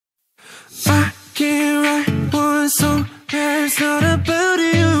can't write one song that's not about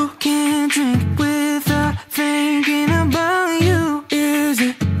you. Can't drink without thinking about you. Is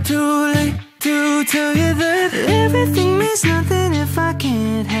it too late to tell you that everything means nothing if I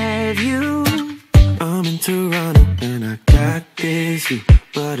can't have you? I'm in Toronto and I got this view,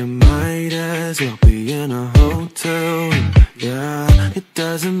 but it might as well be in a hotel room. Yeah, it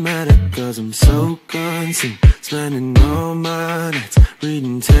doesn't matter cause I'm so consumed, spending all my nights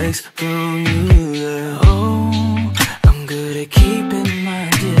reading texts from you, yeah. Oh, I'm good at keeping my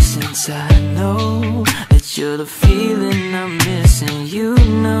distance. I know that you're the feeling I'm missing. You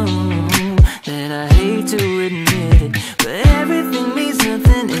know that I hate to admit it, but everything means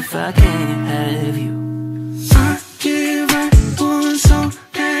nothing if I can't have you. I can't write one song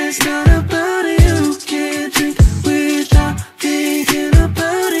that's not about you. Can't drink without thinking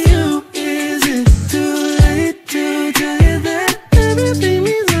about you. Is it too late to tell you that everything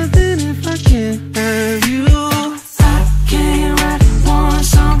means nothing if I can't have you? I can't write one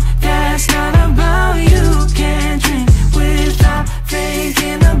song that's not about you. Can't drink without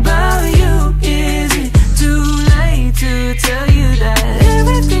thinking about you. Is it too late to tell you that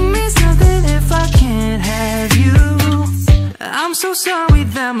everything means nothing if I can't have you? I'm so sorry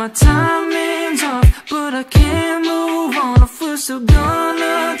that my timing's off, but I can't move on if we're still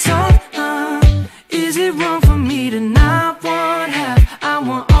gonna talk. Is it wrong for me to not want half? I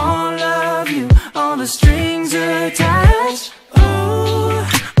want all of you, all the strings attached. Oh,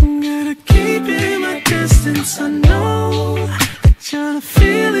 I'm gonna keep in my distance. I know that you're the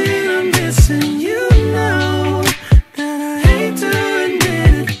feeling I'm missing. You know that I hate to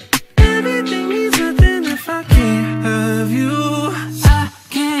admit it. Everything means nothing if I can't have you. I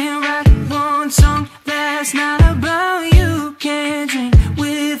can't write one song that's not about you. Can't drink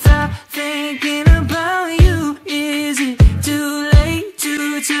without thinking about you. Is it too late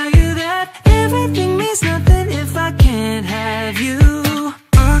to tell you that everything means nothing if I can't have you?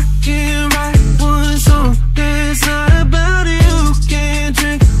 I can't write one song that's not about you. Can't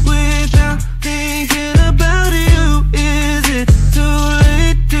drink without thinking about you. Is it too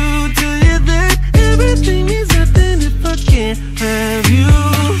late to tell you that everything means nothing if I can't have you?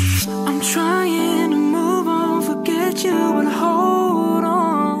 I'm trying to move on, forget you, but hold on.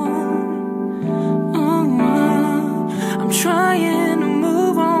 I'm trying to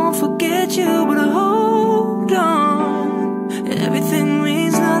move on, forget you, but hold on. Everything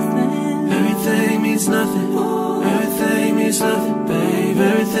means nothing. Everything means nothing. Everything means nothing, babe.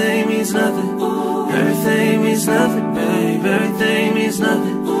 Everything means nothing. Everything means nothing, babe. Everything means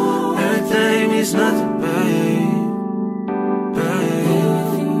nothing. Everything means nothing, babe.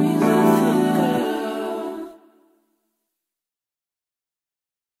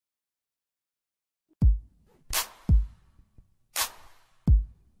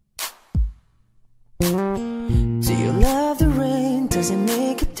 Do you love the rain? Does it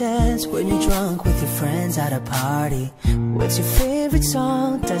make you dance when you're drunk with your friends at a party? What's your favorite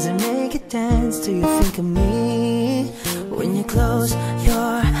song? Does it make you dance? Do you think of me? When you close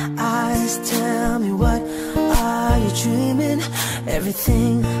your eyes, tell me what are you dreaming?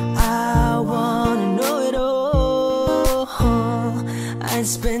 Everything I wanna know it all. I'd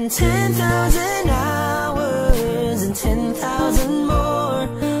spend 10,000 hours and 10,000 more.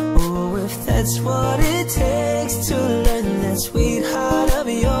 Oh, if that's what it takes to learn that sweetheart of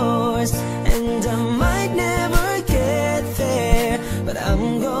yours. And I might never get there, but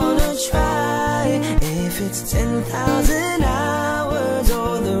I'm gonna try. If it's 10,000 hours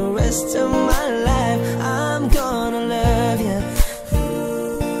or the rest of my life, I'm gonna love you.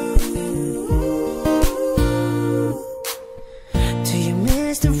 Do you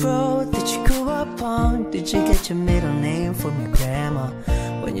miss the road that you grew up on? Did you get your middle name from your grandma?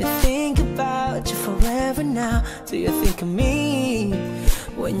 When you think about you forever now, do you think of me?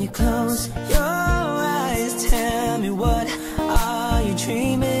 When you close your eyes, tell me what are you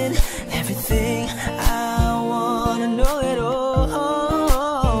dreaming? Everything I wanna know it all.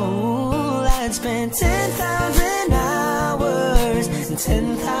 I'd spend 10,000 hours and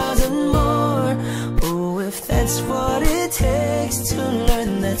 10,000 more. Oh, if that's what it takes to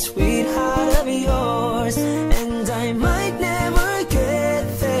learn that sweetheart of yours. And I might never get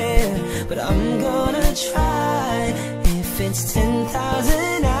there, but I'm gonna try. If it's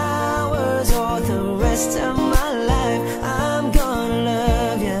 10,000 hours or the rest of my life, I'm gonna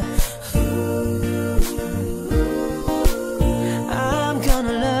love you. I'm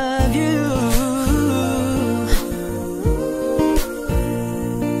gonna love you.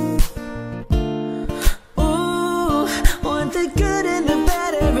 Ooh, want the good and the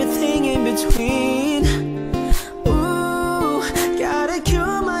bad, everything in between. Ooh, gotta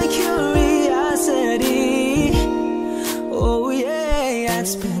cure my curiosity.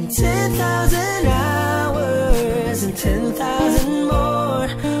 10,000 more.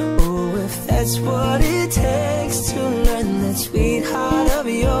 Oh, if that's what it takes to learn that sweetheart of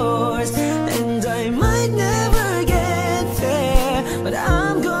yours. And I might never get there, but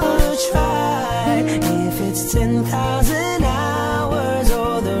I'm gonna try. If it's 10,000 hours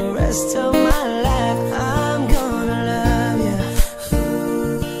or the rest of my life, I'm gonna love you.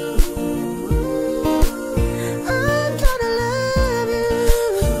 I'm gonna love you.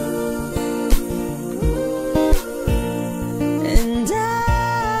 And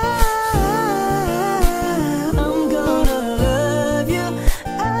I'm gonna love you.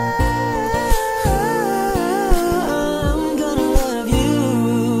 I'm gonna love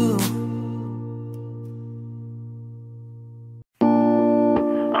you.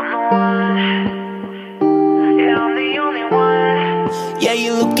 Yeah,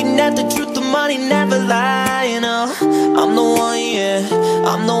 you're looking at the truth, the money never lie, you know. I'm the one, yeah,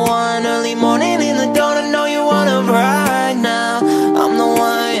 I'm the one. Early morning in the dawn, I know you wanna ride now. I'm the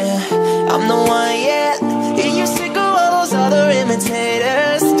one, yeah, I'm the one, yeah. And you're sick of all those other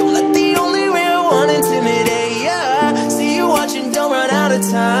imitators. Don't let the only real one intimidate ya. See you watching, don't run out of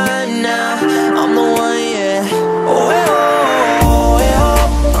time now. I'm the one, yeah. Oh, hey, oh, hey, oh,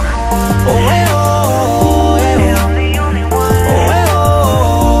 oh, hey, oh.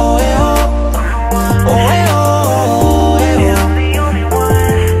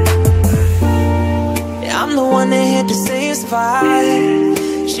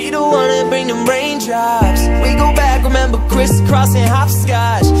 She the one that bring them raindrops. We go back, remember crisscrossing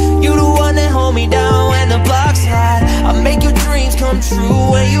hopscotch. You the one that hold me down when the block's hot. I make your dreams come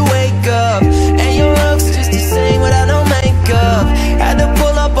true when you wake up. And your looks just the same without no makeup. Had to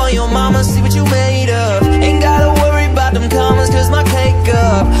pull up on your mama, see what you made of. Ain't gotta worry about them commas, cause my cake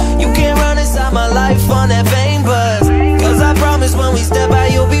up. You can't run inside my life on that fame buzz. Cause I promise when we step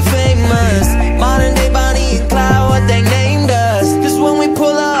out you'll be famous. Modern day Bonnie and Clyde, what they named us. Cause when we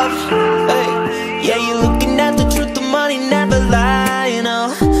pull up, hey, yeah, you're looking at the truth, the money never lie, you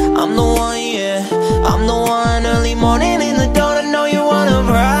know. I'm the one, yeah, I'm the one. Early morning in the dawn, I know you wanna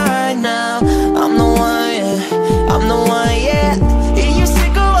ride now. I'm the one, yeah, I'm the one, yeah. And you're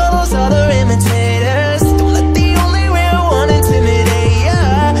sick of all those other imitators. Don't let the only real one intimidate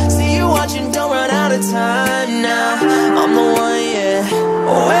ya. See you watching, don't run out of time now. I'm the one, yeah.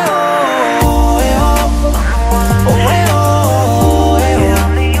 Oh, hey, oh, hey, oh, oh, hey, oh.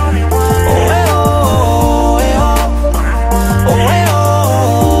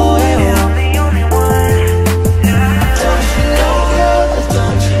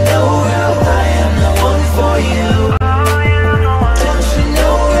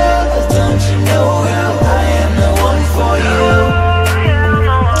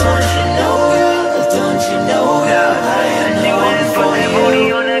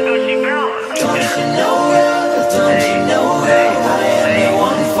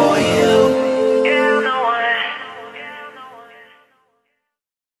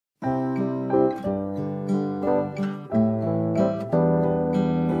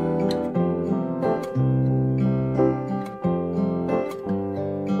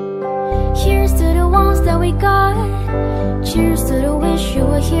 Cheers to the ones that we got. Cheers to the wish you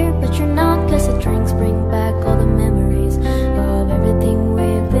were here, but you're not. Cause the drinks bring back all the memories of everything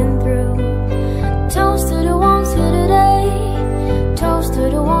we've been through. Toast to the ones here today. Toast to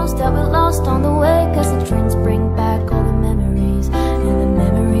the ones that we lost on the way. Cause the drinks bring back all the memories. And the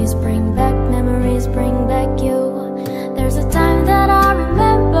memories bring back you. There's a time that I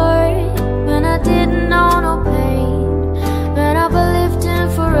remember when I didn't know no pain, when I believed in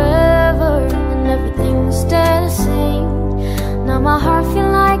forever and everything would stay the same. Now my heart feel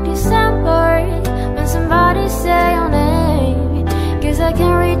like December when somebody say your name. Cause I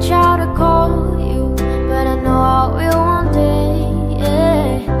can't reach out to call you, but I know I will one day,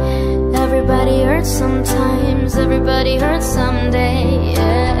 yeah. Everybody hurts sometimes, everybody hurts someday,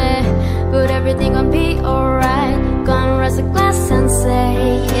 yeah. But everything gon' be alright. Gonna raise a glass and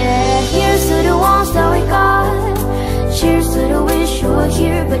say, yeah. Here's to the ones that we got. Cheers to the wish you were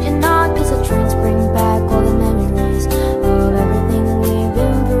here, but you're not. Cause the drinks bring back all the memories of everything we've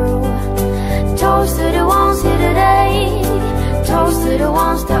been through. Toast to the ones here today. Toast to the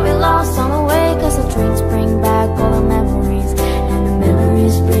ones that we lost on the way. Cause the drinks bring back all the memories. And the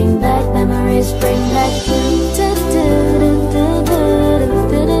memories bring back you. Memories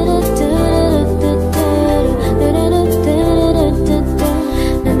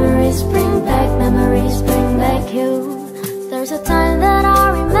bring back you. There's a time that I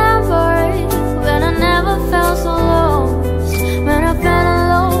remember when I never felt so lost. When I fell in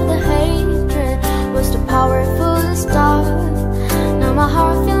love, the hatred was too powerful to stop. Now my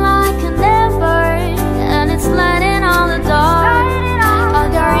heart feel like an ember, and it's lighting on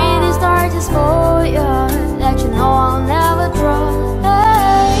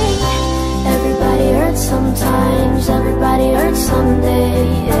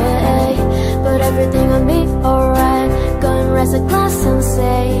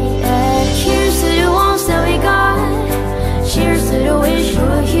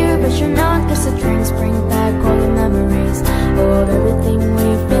 'cause the drinks bring back all the memories of everything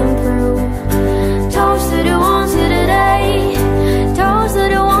we've been through. Toast to the ones here today, toast to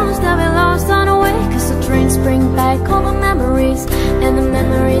the ones that we lost on the way, 'cause the drinks bring back all the memories, and the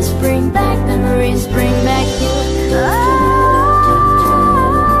memories bring back you.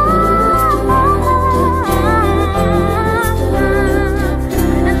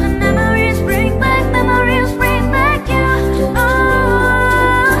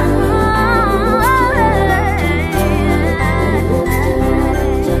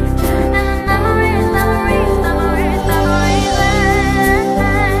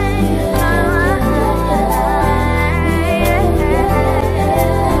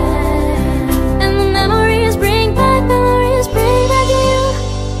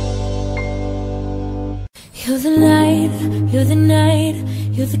 You're the night,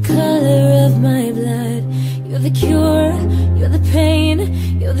 you're the color of my blood. You're the cure, you're the pain,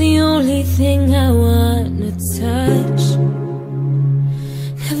 you're the only thing I wanna touch.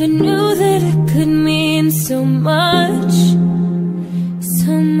 Never knew that it could mean so much,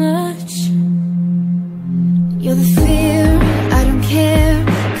 so much. You're the fear, I don't care,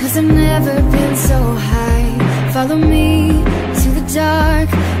 'cause I've never been so high. Follow me to the dark,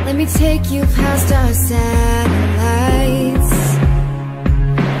 let me take you past our satellites.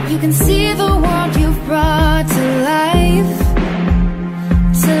 You can see the world you've brought to life,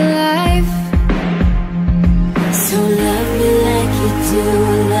 to life. So love me like you do,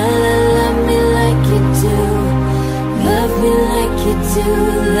 la la, love me like you do. Love me like you do,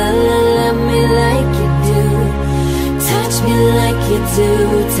 la la, love me like you do. Touch me like you do,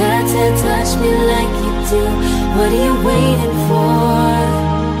 ta ta, touch me like you do. What are you waiting for?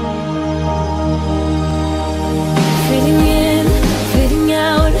 Fading in, fading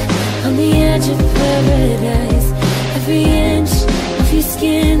out, on the edge of paradise. Every inch of your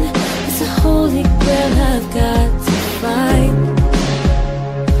skin is a holy grail I've got to find.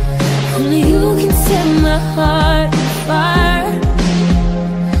 Only you can set my heart on fire,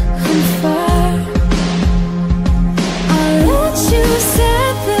 on fire. I'll let you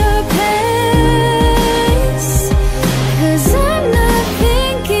set the pace, 'cause I'm not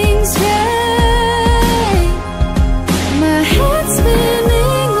thinking straight. My head's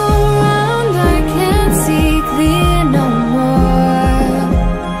spinning around, I can't see clear no more.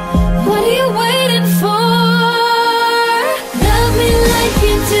 What are you waiting for? Love me like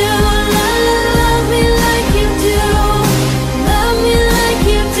you do, la la, love me like you do. Love me like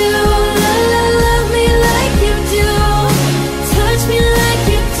you do, la la, love me like you do. Touch me like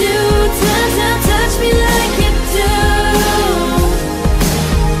you do, ta ta, touch me like you do.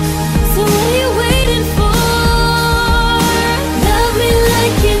 So what are you waiting for? Love me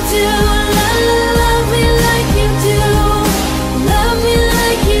like you do, la la, love me like you do. Love me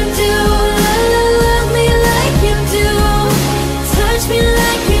like you do, la la, love me like you do. Touch me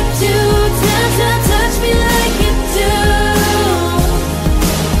like you do, ta ta, touch me like you do.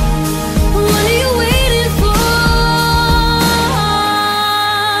 What are you waiting for?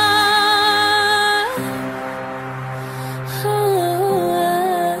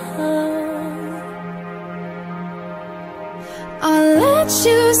 I'll let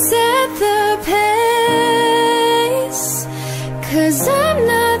you set the pace, 'cause I'm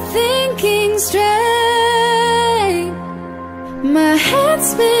not thinking straight. My head's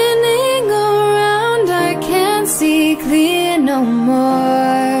spinning around, I can't see clear no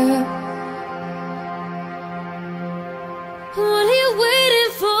more. What are you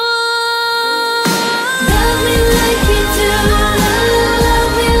waiting for? Love me like you do, la la,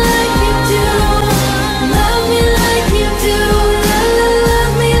 love me like you do. Love me like you do, la la,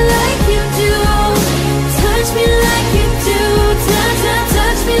 love me like you do. Touch me like you do, ta ta,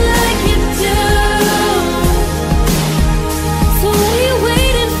 touch me like you do. So what are you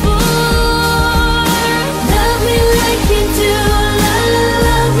waiting for? Love me like you do, la la,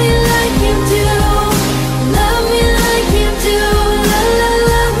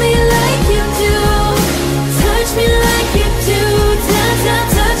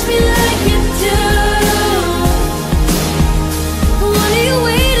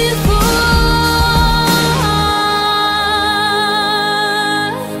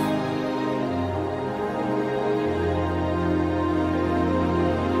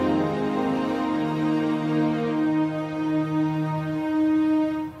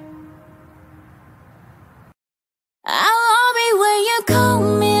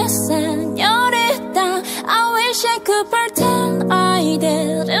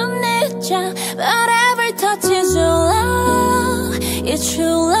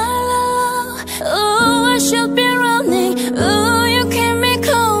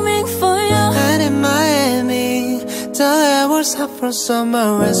 flowers up from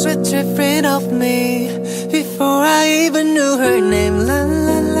summer and sweat dripping off me before I even knew her name. La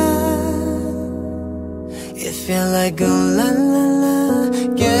la la, it felt like oh la la la,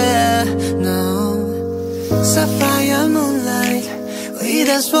 yeah, no. Sapphire moonlight, we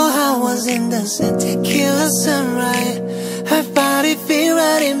danced for hours in the sun, tequila sunrise. Her body feel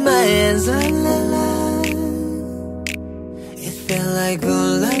right in my hands, la la la. It felt like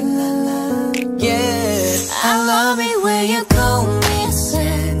oh la la la, yeah. I love it when you call me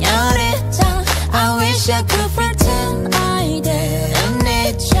Senorita. I wish I could pretend I didn't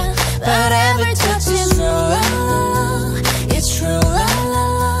need ya, but every touch is true, la la la. It's true, la la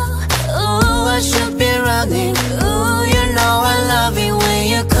la. Ooh, I should be running. Ooh, you know I love it when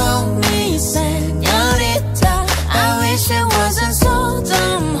you call me Senorita. I wish it wasn't so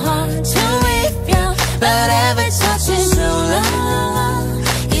damn hard to leave ya, but every touch is true, la la la.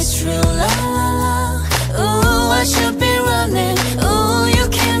 It's true, la la la. Ooh, I should be running. Ooh, you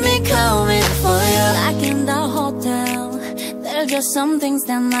keep me coming for you. Like in the hotel, there are just some things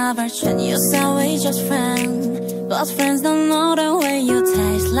that never change. You say we just friends, but friends don't know the way you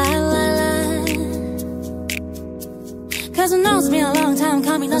taste, la la la. Cause I know it's been a long time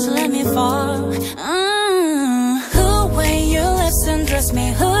coming, doesn't let me fall. The way you listen, dress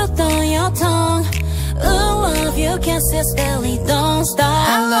me hooked on your tongue. Ooh, love you, kisses barely don't stop.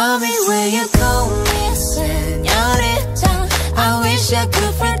 I love it when you call me Senorita. I wish I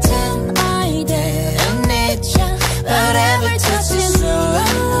could pretend I didn't need ya, but every touch is true, la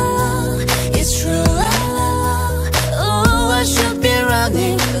la la. It's true, la la la. Ooh, I should be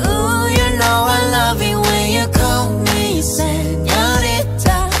running. Ooh, you know I love it when you call me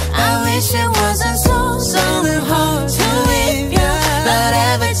Senorita. I wish it wasn't so damn hard to leave ya, but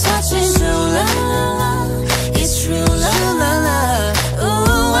every touch is true, la la la. It's true, la la la.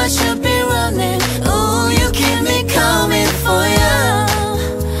 Ooh, I should be running. Ooh, you keep me coming for ya.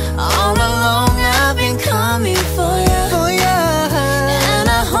 All along I've been coming for ya, and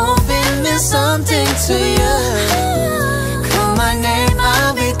I hope it means something to you. Call my name,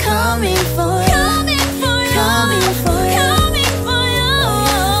 I'll be coming for ya. Coming for ya.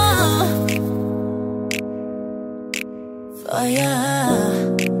 For ya.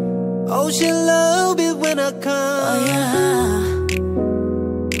 Oh, she love it when I come. Oh, yeah.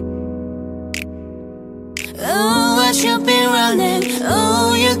 Ooh, I should be running.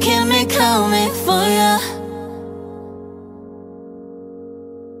 Ooh, you keep me coming for ya.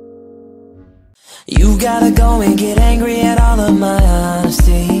 You gotta go and get angry at all of my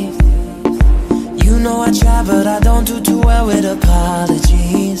honesty. You know I try, but I don't do too well with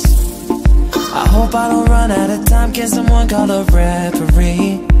apologies. I hope I don't run out of time. Can someone call a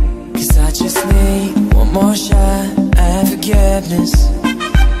referee? Cause I just need one more shot at forgiveness.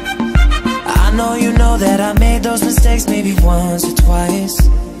 I know you know that I made those mistakes maybe once or twice.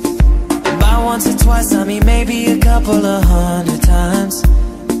 And by once or twice I mean maybe a couple of 100 times.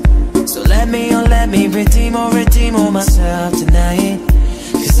 So let me redeem all myself tonight.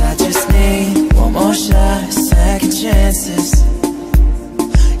 Cause I just need one more shot, second chances.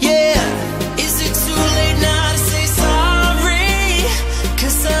 Yeah, is it too late now to say sorry?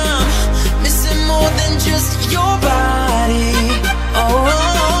 Cause I'm missing more than just your body.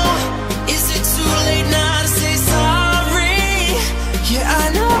 Oh, is it too late now to say sorry? Yeah,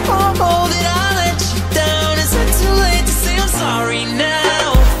 I know that I let you down. Is it too late to say I'm sorry now?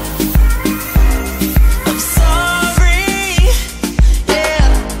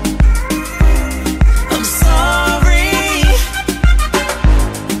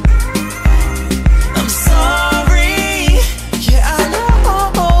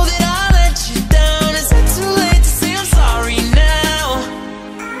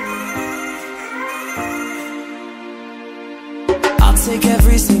 Take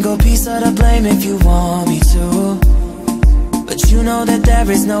every single piece of the blame if you want me to, but you know that there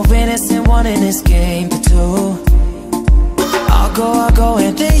is no innocent one in this game but two. I'll go,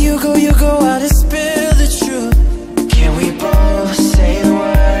 and then you go out and spill the truth. Can we both say the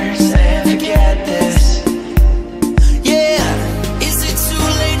words and forget this? Yeah, is it too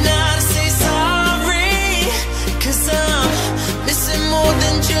late now to say sorry? Cause I'm missing more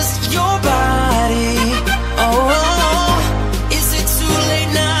than just your body. Oh,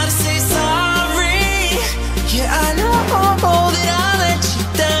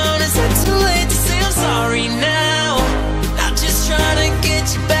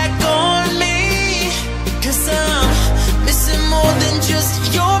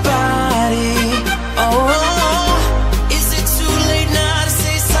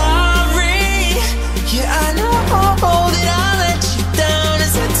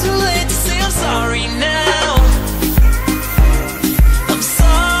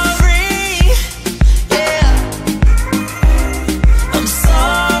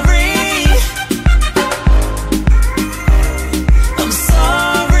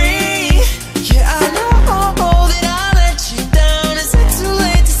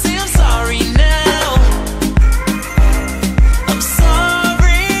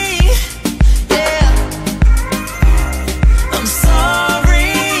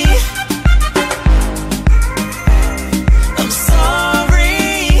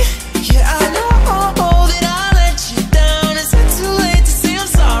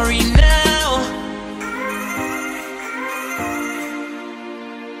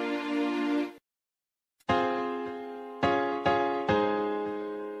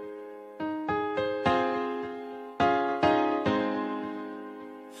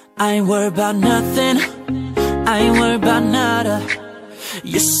 I ain't worried about nothing, I ain't worried about nada.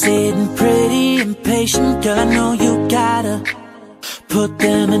 You're sitting pretty impatient, girl, I know you gotta put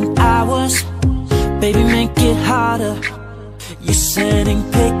them in hours, baby, make it harder. You're sending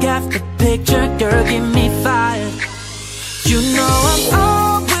pic after picture, girl, get me fired. You know I'm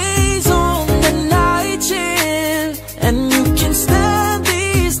always on the night shift, and you can stand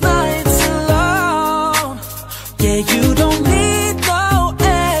these nights alone. Yeah, you don't need no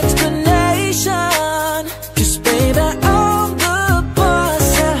explanation, 'cause baby, I'm the boss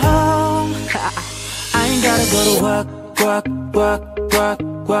at home. I ain't gotta go to work, work, work, work,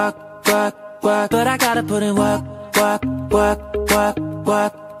 work, work, work, but I gotta put in work, work, work, work,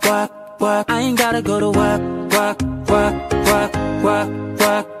 work, work, work. I ain't gotta go to work, work, work, work, work,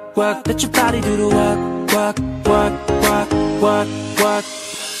 work, work. Let your body do the work, work, work, work, work, work.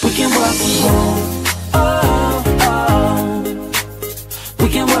 We can work from home, oh, oh. We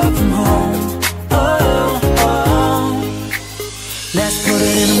can work from home, oh, oh. Let's put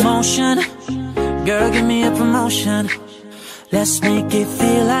it in motion, girl, give me a promotion. Let's make it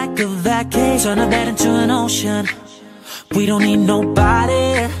feel like a vacation, turn a bed into an ocean. We don't need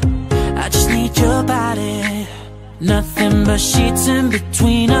nobody, I just need your body. Nothing but sheets in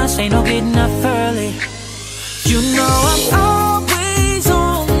between us, ain't no getting up early. You know I'm always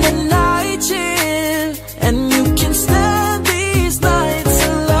on the night shift, and you can stand these nights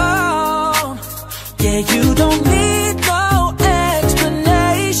alone. Yeah, you don't need no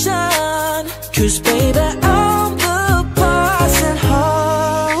explanation, 'cause baby, I'm the boss at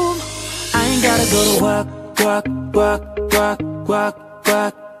home. I ain't gotta go to work, work, work, work, work,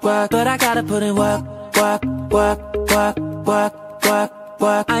 work, work, but I gotta put in work, work, work, work, work, work,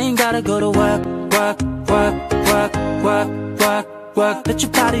 work. I ain't gotta go to work, work, work, work, work, work, work. Let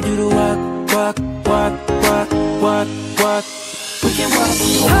your body do the work, work, work, work, work, work. We can work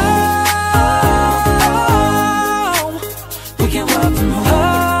from home. We can work from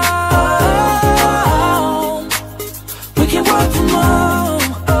home. We can work from home.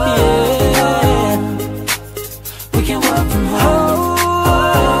 Yeah. We can work from home.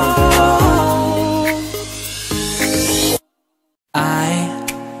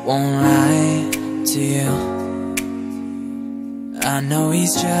 Won't lie to you, I know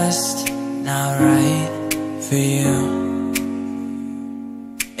he's just not right for you.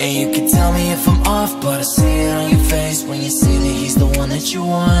 And you can tell me if I'm off, but I see it on your face when you see that he's the one that you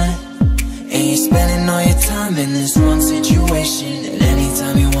want. And you're spending all your time in this one situation, and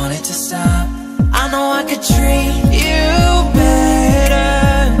anytime you want it to stop, I know I could treat you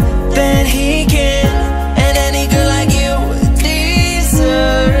better than he can. And any girl like you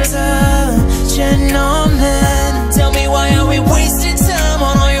deserves a gentleman. Tell me, why are we wasting time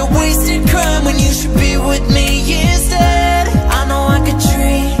on all your wasted crime when you should be with me instead? I know I could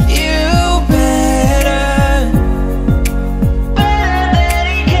treat you better, better than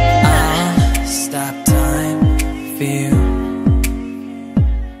he can. I'll stop time for you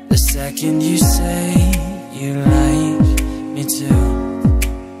the second you say you like me too.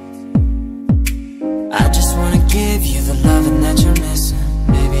 I just wanna give you the loving that you're missing.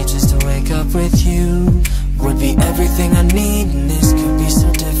 Maybe just to wake up with you would be everything I need, and this could be so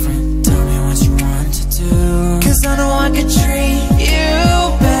different. Tell me what you want to do, 'cause I know I could treat you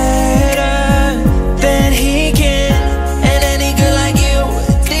better than he can. And any girl like you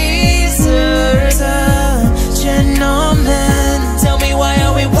deserves a gentleman. Tell me, why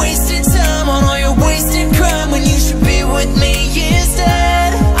are we wasting time on all your wasted crime when you should be with me instead?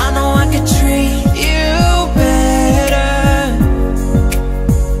 I know I could treat you better,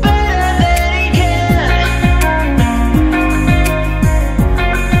 better than he can.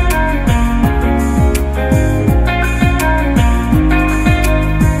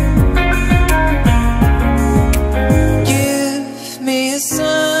 Give me a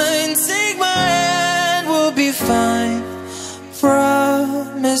sign, take my hand, we'll be fine.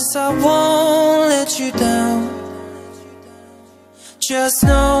 Promise I won't let you down. Just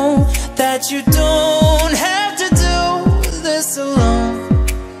know that you don't have to do this alone.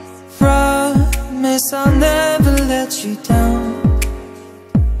 Promise I'll never let you down,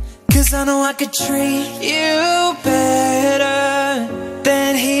 'cause I know I could treat you better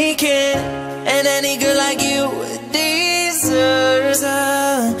than he can. And any girl like you deserves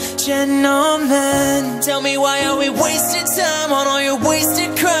a gentleman. Tell me, why are we wasting time on all your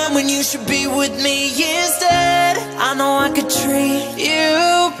wasted crime when you should be with me instead? I know I could treat you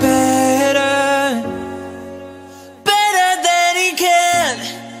better, better than he can.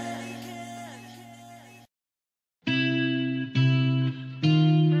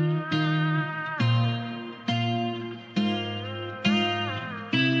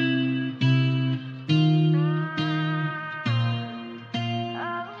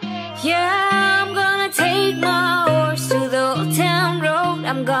 Yeah, I'm gonna take my horse to the old town road.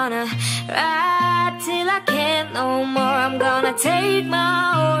 I'm gonna ride till I can't no more. I'm gonna take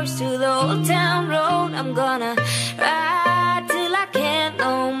my horse to the old town road. I'm gonna ride till I can't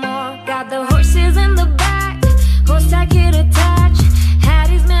no more. Got the horses in the back, horse I get attached.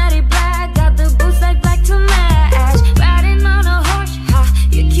 Hattie's matty black, got the boots like black to match. Riding on a horse, ha,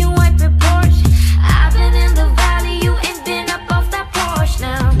 you can wipe your porch. I've been in the valley, you ain't been up off that porch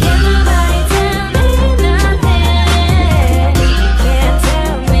now. Can't nobody tell me nothing. Can't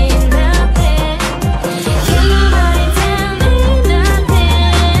tell me nothing. Can't nobody tell me nothing.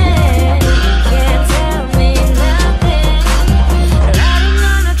 Can't tell me nothing. Riding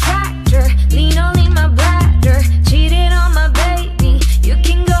on a tractor, lean only my bladder. Cheated on my baby, you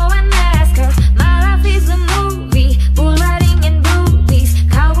can go and ask her. My life is a movie, bull riding in boobies.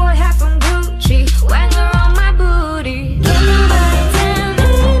 Cowboy hat from Gucci, Wagner on my booty. Can't nobody tell me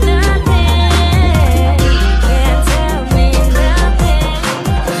nothing. Can't tell me nothing.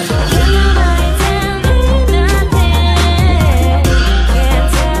 Can't nobody tell me nothing. Can't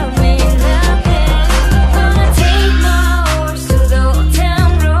tell me nothing. Gonna take my horse to the old town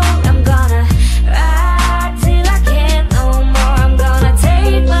road. I'm gonna ride till I can't no more. I'm gonna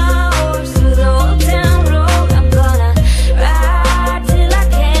take my horse to the old town road. I'm gonna ride till I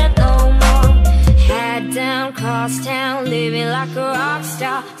can't no more. Head down, cross town, living like a rock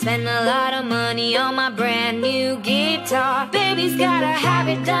star. Spend a lot of money on my brand new guitar. Baby's got a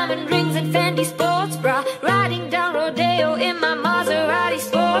habit, diamond rings and Fendi sports bra. Riding down Rodeo in my Maserati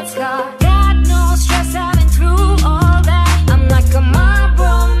sports car. Got no stress, I've been through all that. I'm like a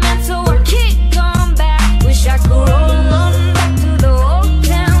Marlboro man, so I kick on back. Wish I could roll on back to the old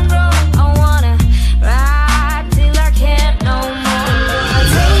town road. I wanna ride till I can't no more. I'll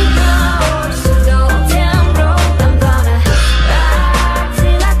take my horse to the old town road. I'm gonna ride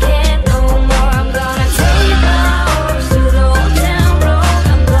till I can't no more. I'm gonna take my horse to the old town road.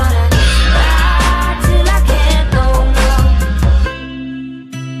 I'm gonna ride till I can't no more.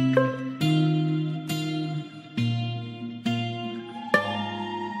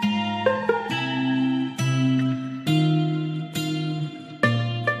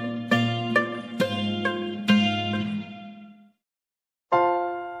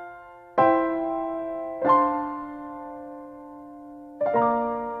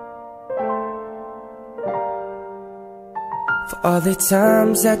 For all the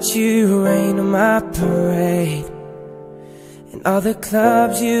times that you rain on my parade, and all the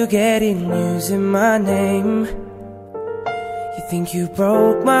clubs you get in using my name. You think you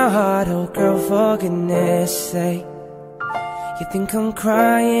broke my heart, oh girl, for goodness sake. You think I'm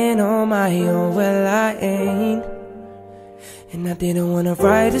crying on my own, well I ain't. And I didn't wanna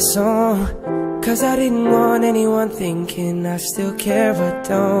write a song, cause I didn't want anyone thinking I still care, I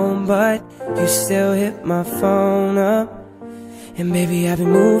don't. But you still hit my phone up, and baby I've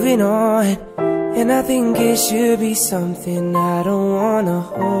been moving on. And I think it should be something I don't wanna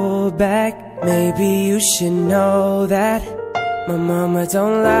hold back. Maybe you should know that my mama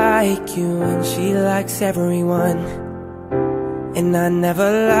don't like you and she likes everyone. And I never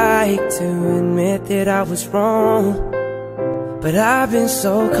like to admit that I was wrong, but I've been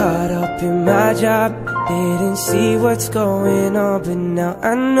so caught up in my job, didn't see what's going on. But now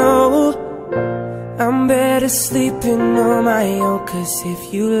I know I'm better sleeping on my own. Cause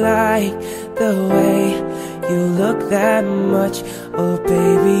if you like the way you look that much, oh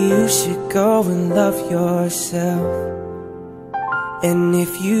baby, you should go and love yourself. And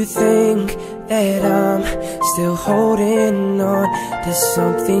if you think that I'm still holding on to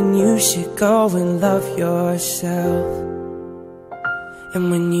something, you should go and love yourself. And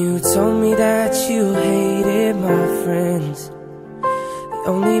when you told me that you hated my friends, the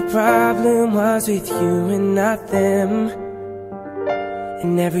only problem was with you and not them.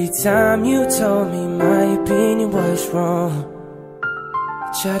 And every time you told me my opinion was wrong,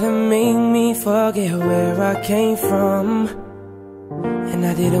 you tried to make me forget where I came from. And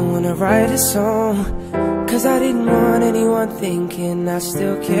I didn't wanna write a song, cause I didn't want anyone thinking I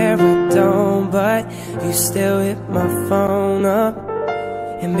still care, I don't. But you still hit my phone up,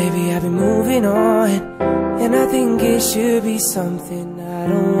 and baby I've been moving on. And I think it should be something I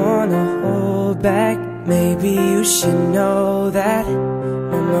don't wanna hold back. Maybe you should know that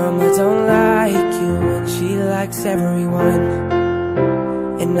my mama don't like you and she likes everyone.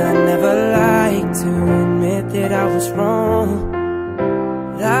 And I never like to admit that I was wrong,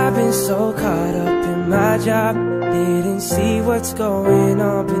 but I've been so caught up in my job, didn't see what's going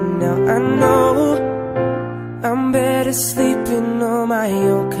on. But now I know I'm better sleeping on my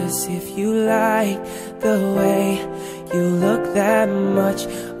own. Cause if you like the way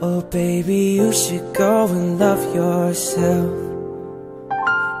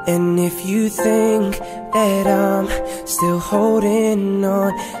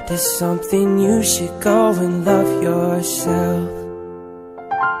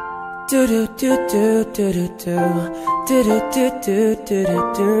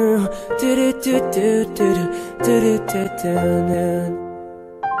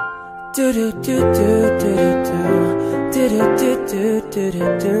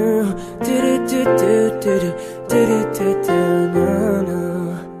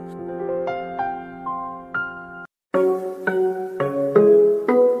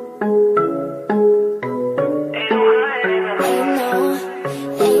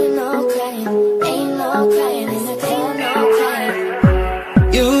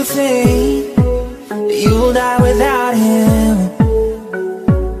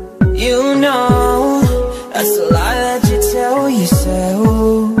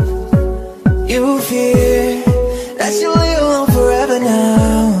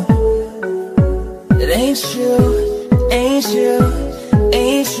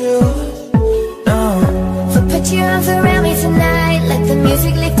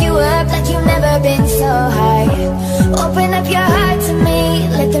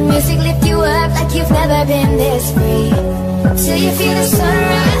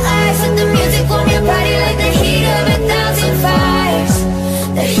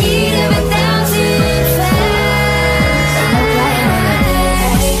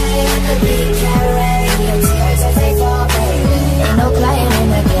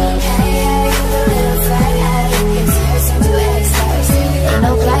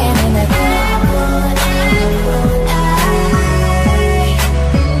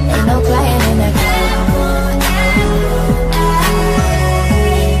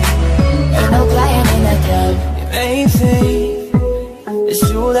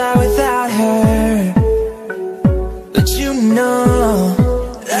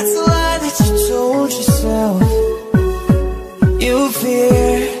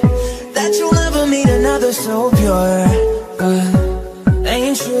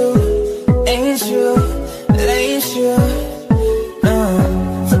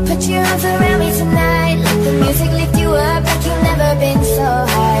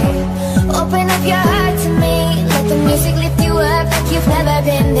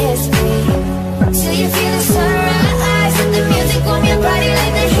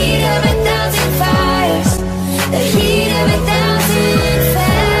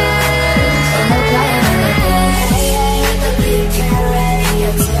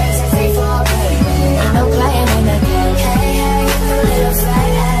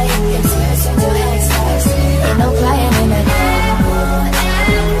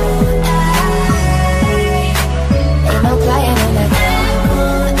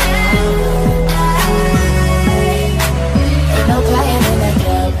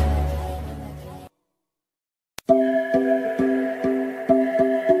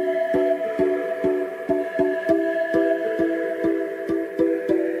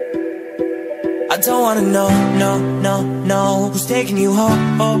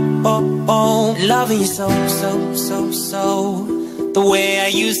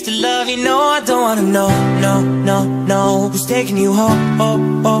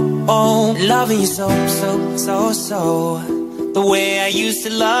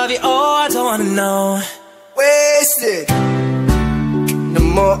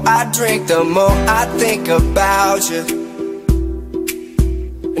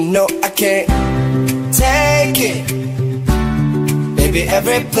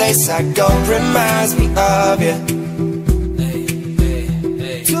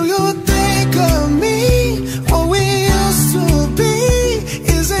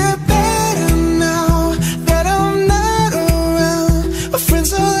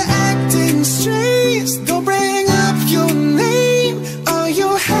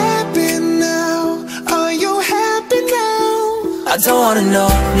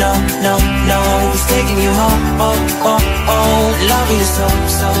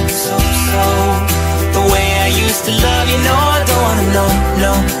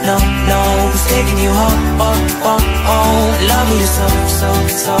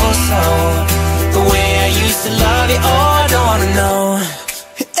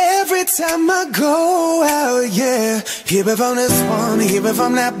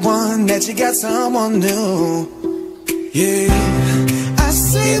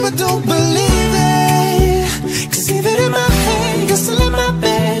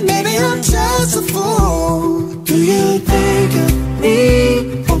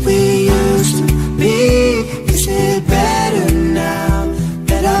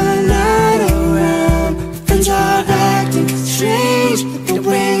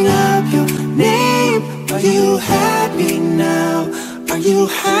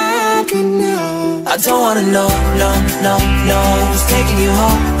don't wanna know, no, no, no, who's taking you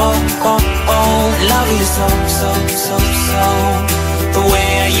home, oh, oh, oh. Loving you so, so, so, so, the way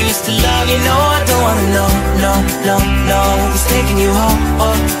I used to love you. No, I don't wanna know, no, no, no, who's taking you home,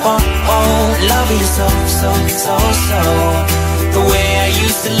 oh, oh, oh. Loving you so, so, so, so, the way I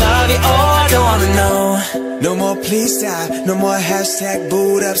used to love you. Oh, I don't wanna know. No more please stop, no more hashtag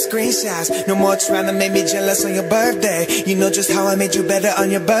booed up screenshots. No more trying to make me jealous on your birthday. You know just how I made you better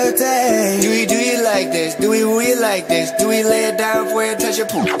on your birthday. Do you like this? Do we like this? Do we lay it down for you, touch your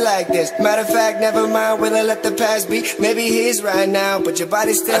poop like this? Matter of fact, never mind, will I let the past be? Maybe he's right now, but your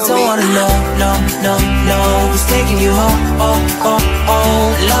body's still me. I don't wanna know, no, no, no, who's taking you home, oh, oh,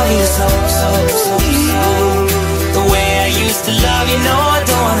 oh. Loving you so, so, so, so, the way I used to love you. No, I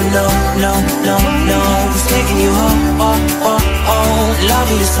don't wanna know, no, no, no, who's taking you home, oh, oh, oh.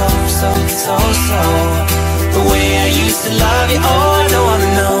 Loving you so, so, so, so, the way I used to love you. Oh, I don't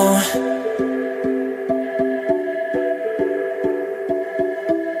wanna know.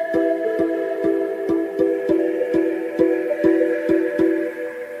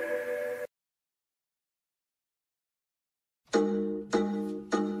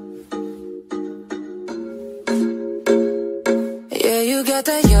 Yeah, you got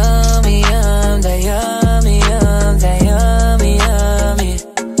that yummy, yum, that yummy, yum, that yummy, yummy.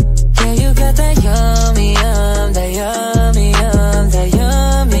 Yeah, you got that yummy, yum, that yummy, yum, that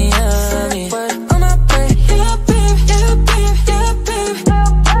yummy, yummy. Word on my brain, yeah, babe, yeah, babe, yeah, babe.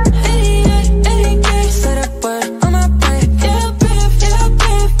 88, 88, say that word on my brain, yeah, babe, yeah,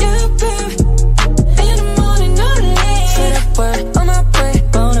 babe, yeah, babe. In the morning, no late, say that word on my brain.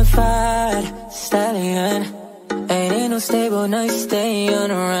 Bonafide stallion. Ain't no stable, now you stay on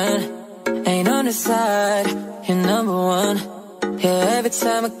the run. Ain't on the side, you're number one. Yeah, every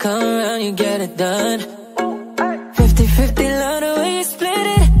time I come around, you get it done. 50-50, love the way you split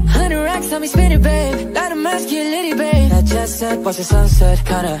it. 100 racks on me, spin it, babe. Light a masculinity, babe. I just said, watch the sunset,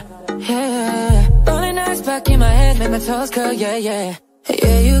 kinda. Yeah, rolling eyes back in my head, make my toes curl, yeah, yeah.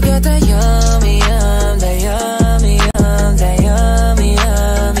 Yeah, you got that yummy, yum, that yummy, yum, that yummy,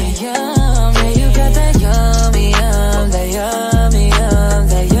 yummy, yum. Yeah, you got that yummy, yum, that yummy, yum,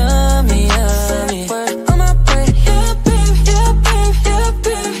 that yummy, yummy. Word on my brain, yeah, babe, yeah, babe, yeah,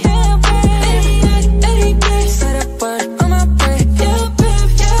 babe, yeah, babe. 88, 88, say that word on my brain, yeah, babe,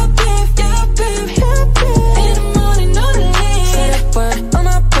 yeah, babe, yeah, babe, yeah, babe. In the morning, no delay, say that word on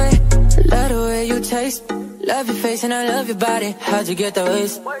my brain. Love the way you taste, love your face and I love your body. How'd you get that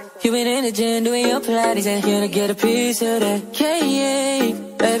waist? You been in the gym doing your Pilates and here to get a piece of that. Yeah, yeah,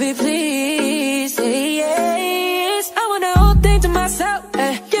 baby, please say yes. I want the whole thing to myself.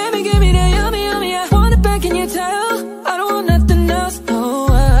 Hey, give me that yummy, yummy. I want it back in your tail. I don't want nothing else. No,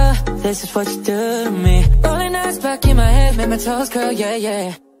 this is what you do to me. Rolling eyes back in my head, make my toes curl, yeah,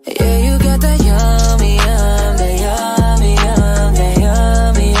 yeah. Yeah, you got that yummy, yum, that yummy, yum, that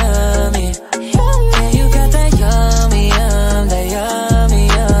yummy, yummy. Yeah, you got that yummy, yum, that yummy,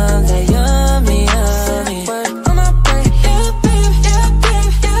 yum, that yummy, yummy. Word on my brain, yeah, babe, yeah,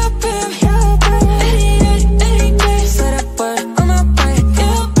 babe, yeah, babe, yeah, babe. 88, 88, say that word on my brain,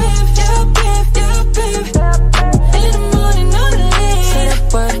 yeah, babe, yeah, babe, yeah, babe. In the morning, no delay, say that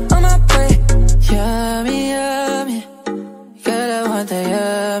word on my brain. Yummy, yummy, girl, I want that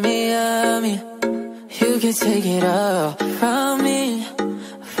yummy, yummy. You can take it all from me,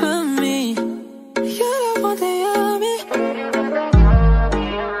 from me. Girl, I want that yummy.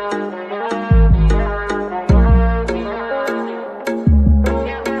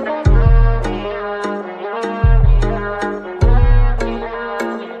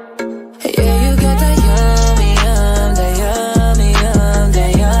 Yeah, you got that yummy, yum, that yummy, yum,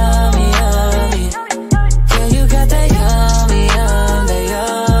 that yummy, yummy. Yeah, you got that yummy, yum, that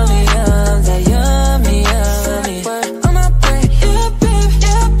yummy, yum, that yummy, yummy. Word on my brain, yeah, babe,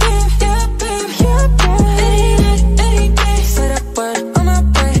 yeah, babe, yeah, babe, yeah, babe. 88, 88, say that word on my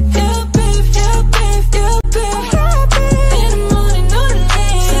brain, yeah, babe, yeah, babe, yeah, babe, yeah, babe. In the morning, no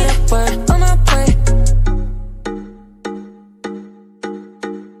delay, say that word on my brain.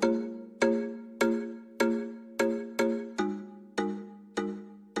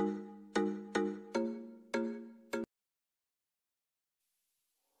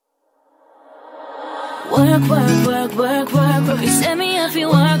 Work, work, work, work, work, work. You set me up, you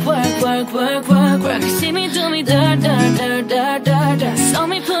work, work, work, work, work, work. You see me do me dirt, dirt, dirt, dirt, dirt, dirt. Saw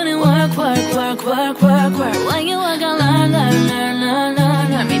me put in work, work, work, work, work, work. When you work, I learn, learn, learn, learn,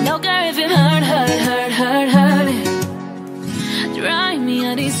 learn, learn. Me no care if it hurt, hurt, hurt, hurt, hurt it. Drive me,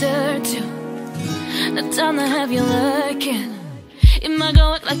 I deserve to. The time to have you looking. It might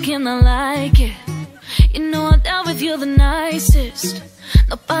go out like I like it. You know I'm down with you the nicest.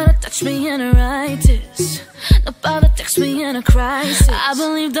 Nobody touched me in a righteous. Nobody text me in a crisis. I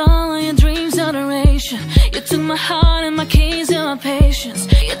believed all of your dreams of duration. You took my heart and my keys and my patience.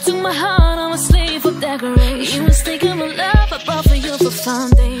 You took my heart, I was slave for decoration. You mistaken my love, I bought for you for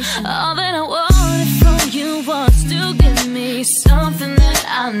foundation. All that I wanted from you was to give me something that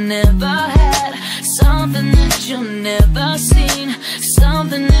I never had, something that you've never seen,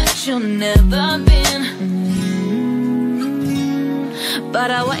 something that you've never been. But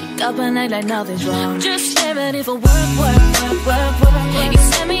I wake up and act like nothing's wrong. Just get ready for work, work, work, work, work. You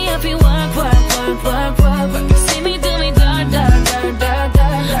set me up, you work, work, work, work, work, work. You see me do me dirt, dirt, dirt, dirt,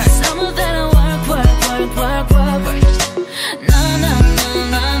 dirt, dirt. Some of that I work, work, work, work, work, work. No, no, no,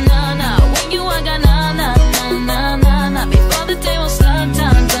 no, no, no. When you I got no, no, no, no, no, no. Before the day was done,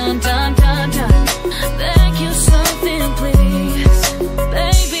 done, done, done, done, done. Beg you something, please.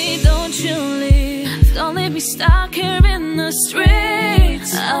 Baby, don't you leave. Don't leave me stuck here in the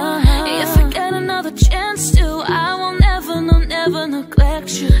streets. If I get another chance to, I will never, no, never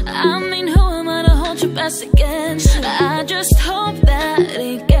neglect you. I mean, who am I to hold your best against you? I just hope that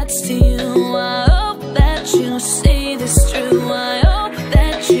it gets to you. I hope that you see this true. I hope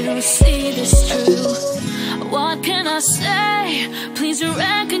that you see this true. What can I say? Please you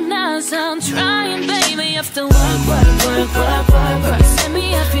recognize I'm trying, baby. After work, work, work, work, work, work. Send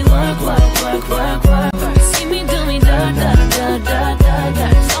me up, you work, work, work, work, work, work. See me do me dirt, dirt, dirt, dirt, dirt,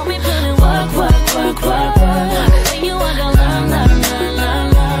 dirt. Saw me put in work, work, work, work, work. When you walk along, la, la, la,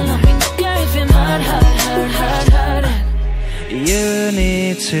 la, la. We don't care if it hurt, hurt, hurt, hurt, hurt. You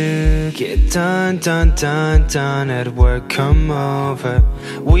need to get done, done, done, done at work, come over.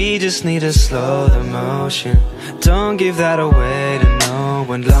 We just need to slow the motion. Don't give that away to no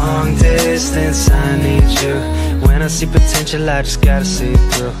one. Long distance, I need you. When I see potential, I just gotta see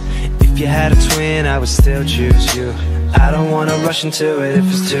through. If you had a twin, I would still choose you. I don't wanna rush into it if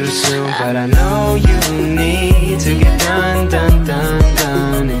it's too soon, but I know you need to get done, done, done,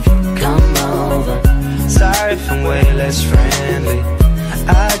 done. If you come over, sorry if I'm way less friendly.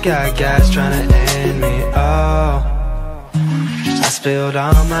 I got guys trying to end me, oh. I spilled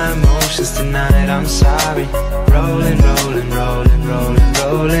all my emotions tonight, I'm sorry. Rolling, rolling, rolling, rolling,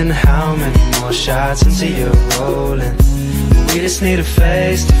 rolling. How many more shots until you're rolling? We just need a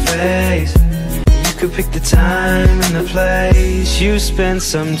face to face. You could pick the time and the place. You spend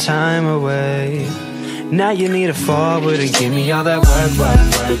some time away. Now you need to forward and give me all that work, work,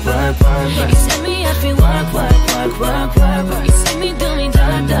 work, work, work, work. You see me up, you work, work, work, work, work, work. You see me do me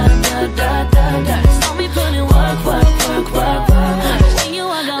dirt, dirt, dirt, dirt, dirt, dirt. Saw me put in work, work, work, work, work, work. When you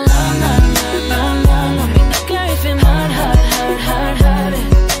walk along, la, la, la, la, la. We don't care if it hurt, hurt, hurt, hurt, hurt.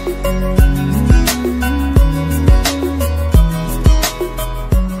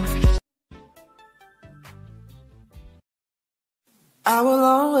 I will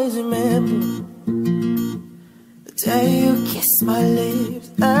always remember the day you kissed my lips.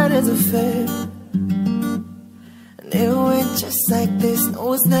 That is a fact. And it went just like this.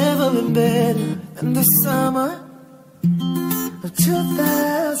 No, it's never been better than the summer of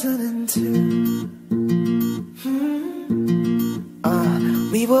 2002.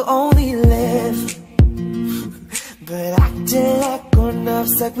 We were only left but acting like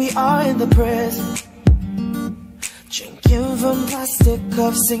grown-ups, like we are in the present. Drinking from plastic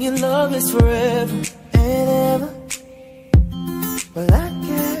cups, singing love is forever and ever. Well, I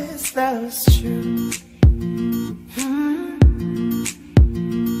guess that was true.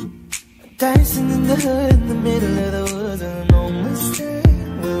 Dancing in the hood, in the middle of the woods, on no mistake,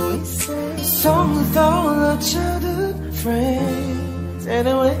 where we sang a song with all our childhood friends. And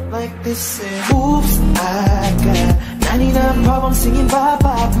it went like this, said, oops, I got 99 problems singing bye,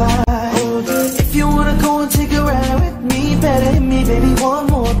 bye, bye. If you wanna go and take a ride with me, better hit me, baby, one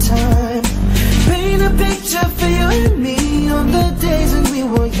more time. Paint a picture for you and me on the days when we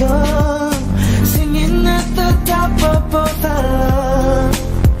were young, singing at the top of both our lungs.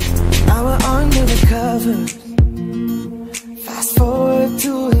 Now we're under the covers. Fast forward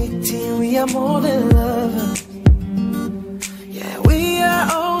to 18, we are more than lovers. Yeah, we are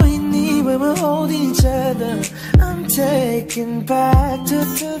all we need when we're holding each other. I'm taken back to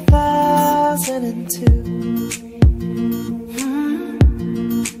 2002.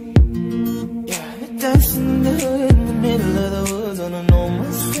 Yeah, we're dancing in the hood, in the middle of the woods, on a no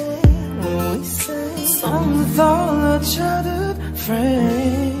mistake, when we sang songs with all our childhood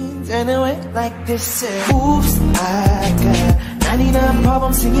friends. And it went like this, said, oops, I got 99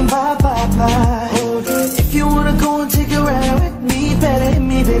 problems singing bye, bye, bye. If you wanna go and take a ride with me, better hit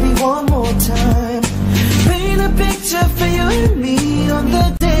me, baby, one more time. Paint a picture for you and me on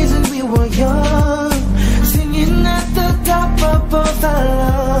the days when we were young, singing at the top of of our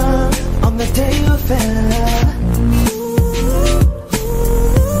love, on the day you fell in love,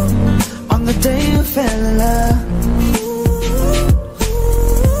 on the day you fell in love.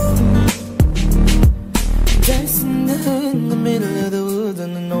 Dancing in the middle of the woods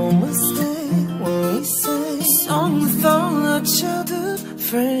and no mistake what we say. Song with all our childhood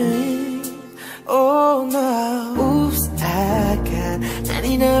friends. Oh no, oops, I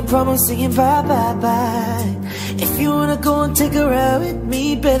need a problem singing bye bye bye. If you wanna go and take a ride with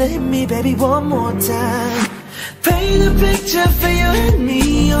me, better hit me baby one more time. Paint a picture for you and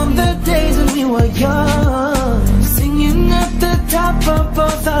me on the days when we were young, singing at the top of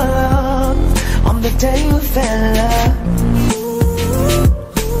both our lungs, on the day we fell in love,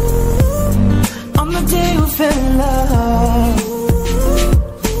 on the day we fell in love,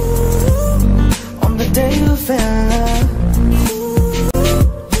 on the day we fell in love,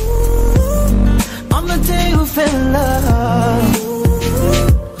 on the day we fell in love,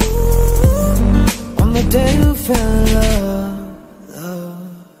 on the day we fell in love, love,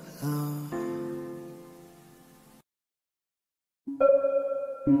 love.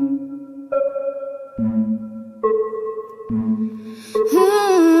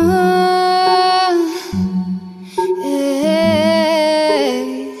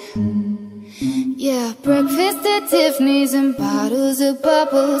 Yeah, breakfast at Tiffany's and bottles of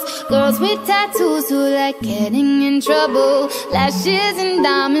bubbles. Girls with tattoos who like getting in trouble. Lashes and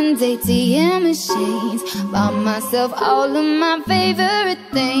diamonds, ATM machines. Bought myself all of my favorite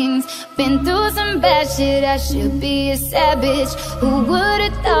things. Been through some bad shit, I should be a savage. Who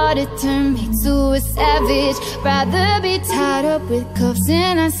would've thought it turned me to a savage? Rather be tied up with cuffs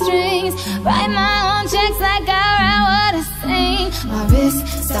and strings. Write my own checks like I write what I sing. My wrist,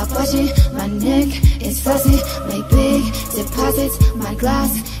 stop watching, my neck is flossy. Make big deposits, my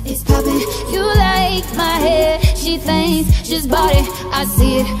glass is popping. You like my hair, she thinks she's bought it. I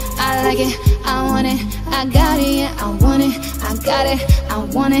see it, I like it, I want it, I got it, yeah, I want it, I got it, I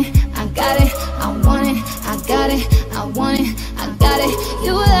want it, I got it, I want it, I got it, I want it, I got it.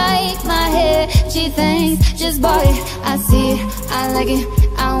 You like my hair, she thinks just bought it. I see it, I like it,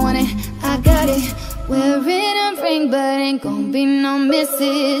 I want it, I got it. Wearing a ring but ain't gon' be no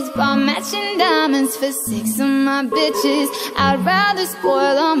misses. Bought matching diamonds for 6 of my bitches. I'd rather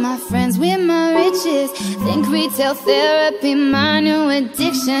spoil all my friends with my riches. Think retail therapy my new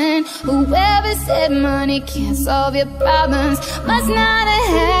addiction. Whoever said money can't solve your problems must not have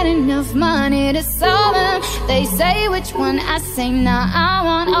had enough money to solve them. They say which one, I say nah, I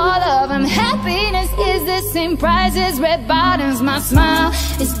want all of them. Happiness is the same price as red bottoms. My smile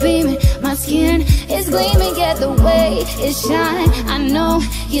is beaming, my skin is gleaming, get the way it shine. I know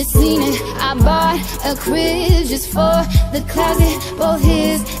you've seen it. I bought a crib just for the closet, both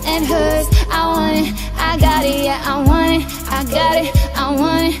his and hers. I want it, I got it, yeah, I want it, I got it, I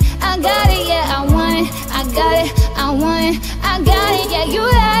want it, I got it, yeah, I want it, I got it, I want it, I got it, yeah. You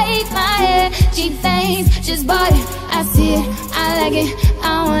like my hair, cheap things, just bought it. I see it, I like it,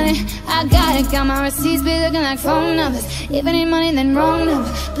 I want it, I got it. Got my receipts be looking like phone numbers. If it ain't money, then wrong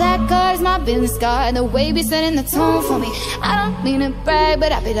number. Black card is my business card, the way be setting the tone for me. I don't mean to brag,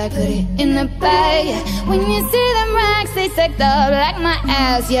 but I be like, put it in the bag, yeah. When you see them racks, they stacked up like my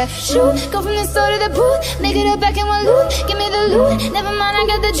ass, yeah. Shoot, go from the store to the booth, make it up back in one loop. Give me the loot, never mind, I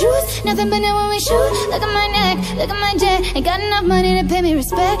got the juice. Nothing but new when we shoot. Look at my neck, look at my jet. Ain't got enough money to pay me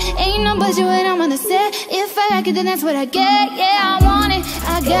respect. Ain't no budget when I'm on the set. If I like it, then that's what I get, yeah. I want it,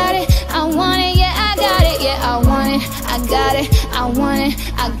 I got it, I want it, yeah, I got it, yeah, I want it, I got it, I want it,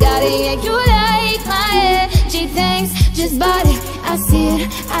 I got it, yeah. You like my hair, cheap things, just bought it. I see it,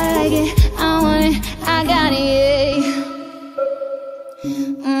 I like it, I want it, I got it, yeah.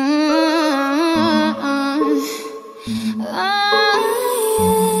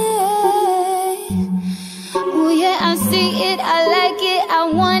 Oh yeah, I see it, I like it,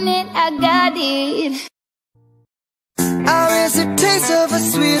 I want it, I got it. I miss the taste of a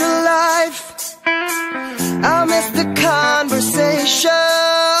sweeter life. I miss the conversation.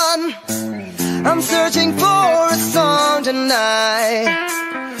 I'm searching for a song tonight.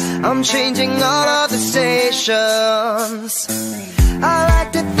 I'm changing all of the stations. I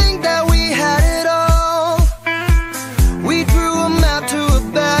like to think that we had it all. We drew a map to a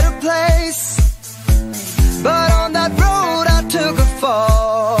better place, but on that road I took a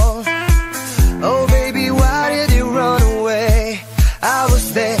fall. Oh baby, why did you run away? I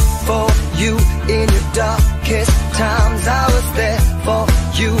was there for you in your darkest times. I was there for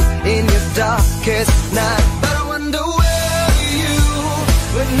you in your darkest night. But I wonder where were you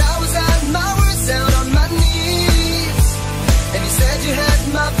when I was at my worst, down on my knees, and you said you had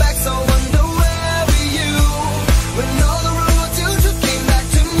my back. So I wonder where were you when all the roads you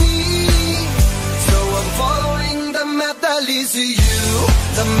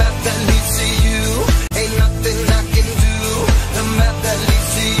the map that leads to you. Ain't nothing I can do. The map that leads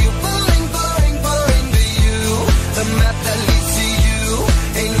to you. Falling, falling, falling to you. The map that leads to you.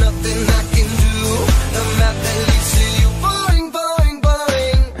 Ain't nothing I can do. The map that leads to you. Falling, falling,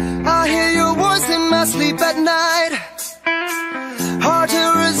 falling. I hear your voice in my sleep at night. Hard to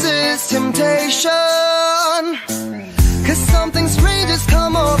resist temptation, 'cause something strange has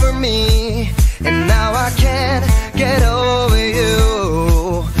come over me, and now I can't get over you.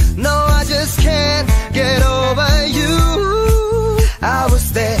 No, I just can't get over you. I was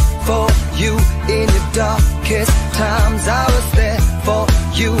there for you in your darkest times. I was there for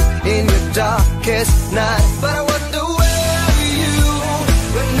you in your darkest night. But I wonder where were you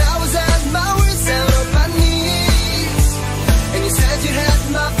when I was at my worst, out on my knees, and you said you had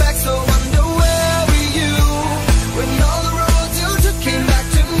my back. So I wonder where were you when all the roads you took came back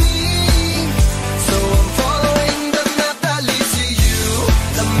to me. So I'm following the map that leads to you.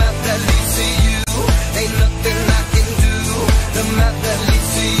 The map that leads to you. Ain't nothing I can do. The map that leads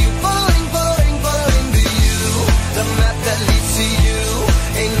to you. Falling, falling, falling to you. The map that leads to you.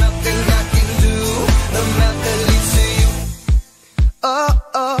 Ain't nothing I can do. The map that leads to you. Oh,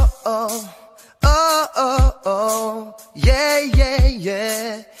 oh, oh. Oh, oh, oh. Yeah, yeah,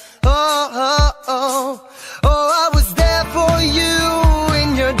 yeah. Oh, oh, oh. Oh, I was there for you in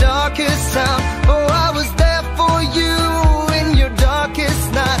your darkest time. Oh, I was there for you in your darkest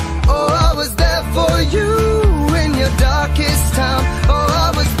night. Oh, I was there for you in your darkest time. Oh, I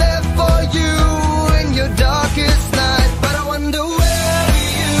was there for you in your darkest night. But I wonder where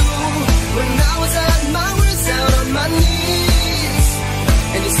were you when I was at my worst, out on my knees,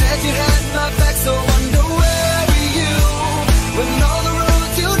 and you said you had my back. So I wonder where were you when all the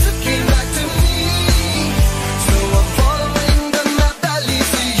roads you took came back to me. So I'm following the map that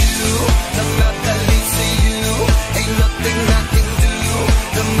leads to you. The map that leads to you. Ain't nothing I can do.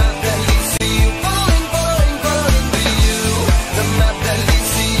 The map that leads to you. Falling, falling, falling to you. The map that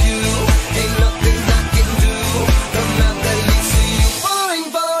leads to you. Ain't nothing I can do. The map that leads to you. Falling,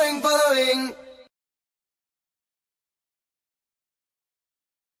 falling, falling.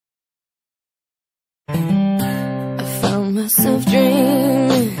 I found myself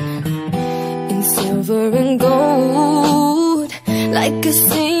dreaming in silver and gold, like a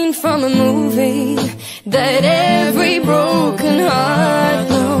scene from a movie that every broken heart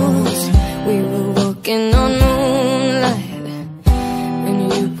knows. We were walking on moonlight when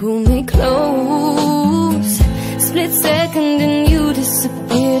you pulled me close. Split second and you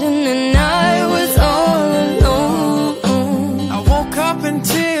disappeared, and then I was all alone. I woke up in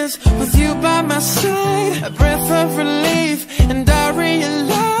tears with you by my side, a breath of relief, and I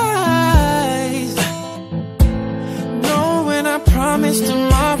realized no, when I promised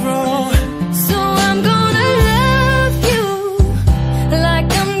tomorrow. So I'm gonna love you like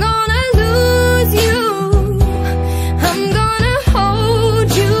I'm gonna lose you. I'm gonna hold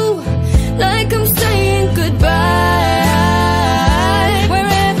you like I'm saying goodbye.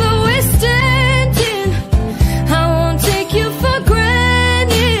 Wherever we're standing, I won't take you for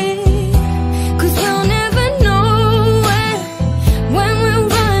granted, 'cause we'll never know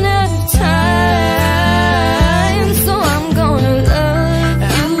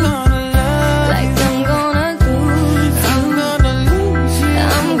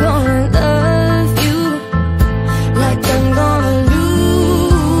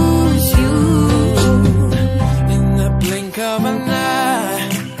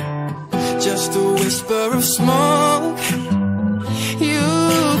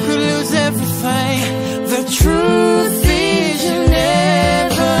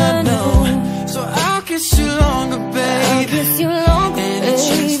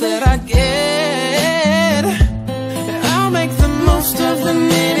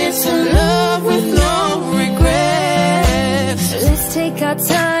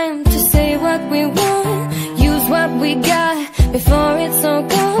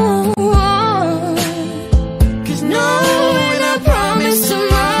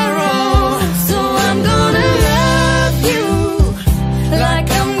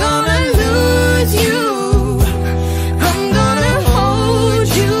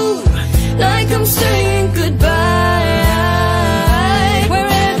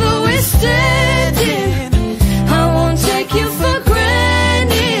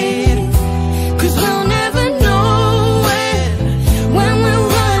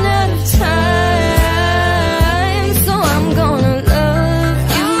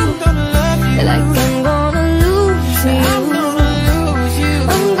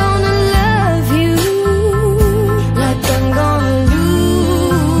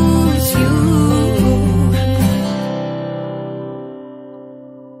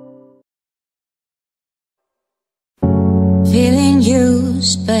feeling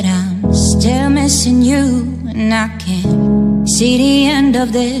used, but I'm still missing you. And I can't see the end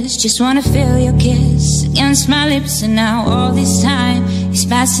of this. Just wanna feel your kiss against my lips. And now all this time is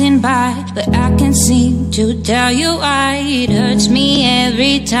passing by, but I can't seem to tell you why. It hurts me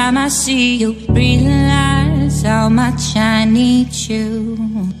every time I see you. Realize how much I need you.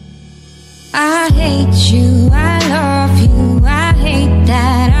 I hate you, I love you, I hate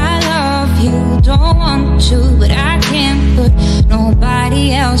that I love you. Don't want to, but I can't put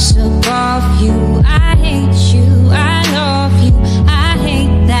nobody else above you. I hate you, I love you, I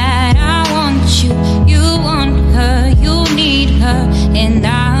hate that I want you. You want her, you need her, and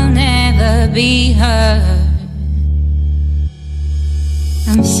I'll never be her.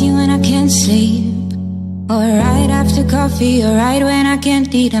 I miss you when I can't sleep, or right after coffee, or right when I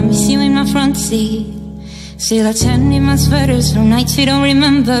can't eat. I miss you in my front seat. Still I turn in my sweaters from nights we don't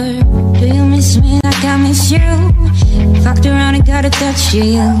remember. Do you miss me like I miss you? Fucked around and gotta touch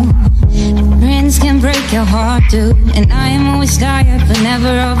you. Friends can break your heart too, and I am always tired but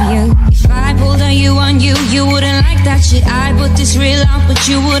never of you. If I pulled on you, you wouldn't like that shit. I put this real out but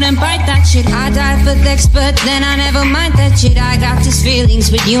you wouldn't bite that shit. I die for text but then I never mind that shit. I got these feelings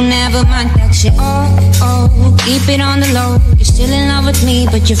but you never mind that shit. Oh, keep it on the low. You're still in love with me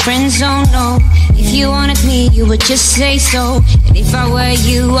but your friends don't know. If you wanted me, you would just say so. And if I were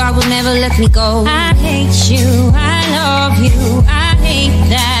you, I would never let me go. I hate you, I love you, I hate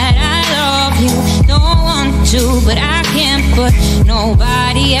that I love you. Don't want to, but I can't put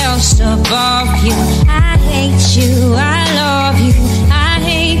nobody else above you. I hate you, I love you, I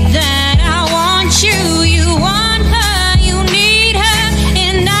hate that I want you. You want her, you need her,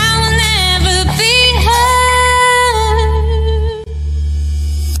 and I will never be her.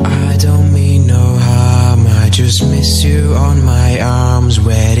 I don't mean no harm, I just miss you on my arms.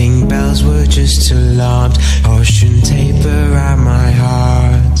 Wedding bells were just alarms, ocean tape around my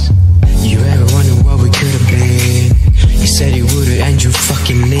heart. You ever wonder what we could have been? You said you would've and you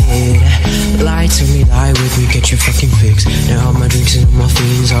fucking did. Lie to me, lie with me, get your fucking fix. Now all my drinks and all my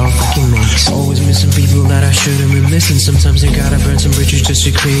feelings all fucking mix. Always missing people that I shouldn't be missing. Sometimes I gotta burn some bridges just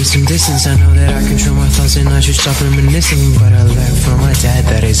to create some distance. I know that I control my thoughts and I should stop reminiscing, but I learned from my dad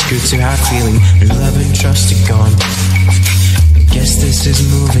that it's good to have feeling when love and trust are gone. I guess this is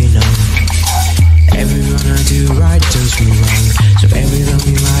moving on. Everyone I do right does me wrong, so every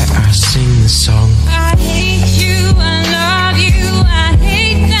lonely night I sing the song. I hate you, I love you, I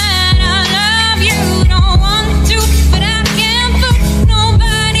hate that I love you. Don't want to, but I can't put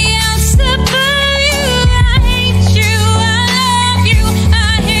nobody else above you. I hate you, I love you,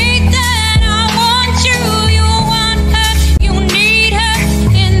 I hate that I want you. You want her, you need her,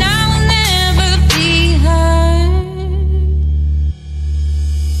 and I will never be her.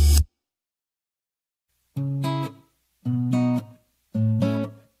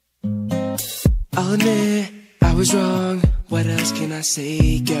 I'll admit I was wrong. What else can I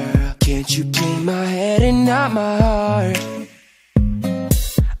say, girl? Can't you play my head and not my heart?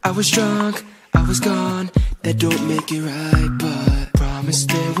 I was drunk, I was gone. That don't make it right, but promise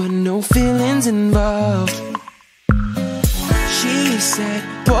there were no feelings involved. She said,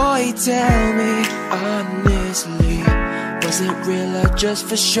 boy, tell me honestly, was it real or just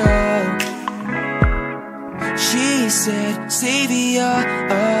for show? She said, save your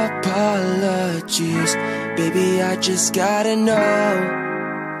apologies. Baby, I just gotta know,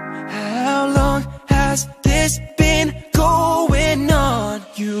 how long has this been going on?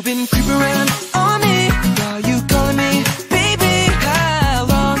 You've been creeping around on me, are you calling me baby? How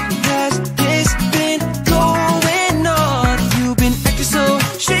long has this been going on? You've been acting so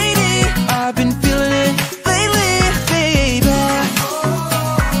shady, I've been feeling it lately, baby.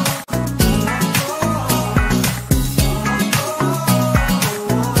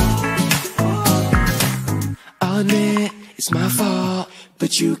 I'll admit it's my fault,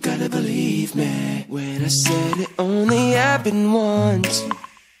 but you gotta believe me when I said it only happened once.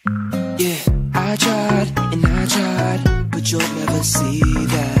 Yeah, I tried and I tried, but you'll never see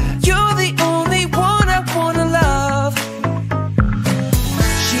that. You're the only one I wanna love.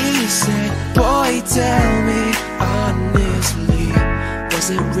 She said, boy, tell me honestly, was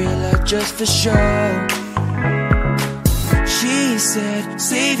it real or just for show? She said,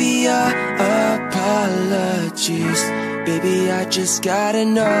 save your apologies. Baby, I just gotta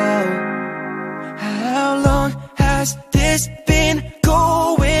know, how long has this been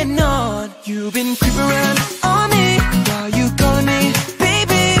going on? You've been creeping around on me, are you calling me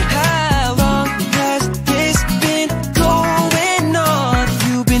baby? How long has this been going on?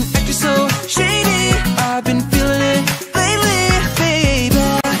 You've been acting so shady, I've been feeling it lately, baby.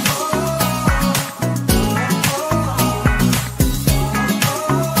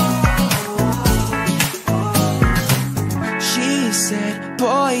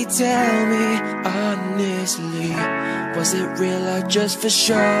 color just for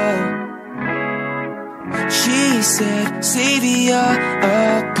show. She said, save your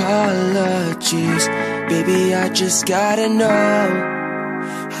apologies. Baby, I just gotta know,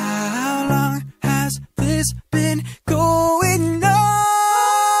 how long has this been going on?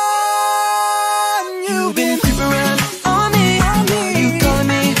 You've been creeping around on me, you calling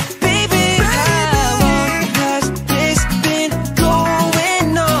me baby. How long has this been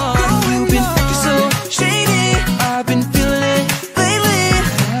going on? You've been acting so shady, I've been feeling it lately.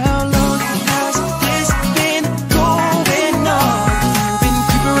 How long has this been going on? You've been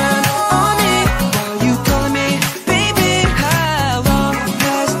creeping around on me, you calling me baby. How long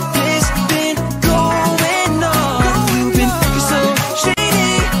has this been going on? You've been acting so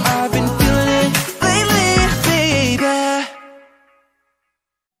shady, I've been feeling it lately, baby.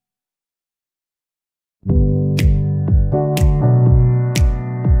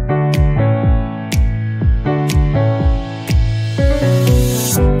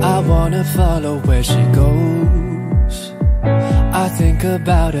 I wanna follow where she goes. I think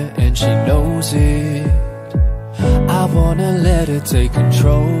about her and she knows it. I wanna let her take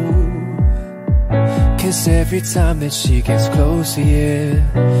control, 'cause every time that she gets close, yeah,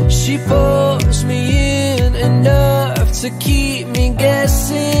 she pulls me in enough to keep me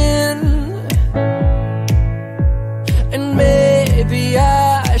guessing. And maybe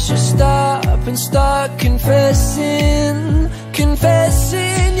I should stop and start confessing,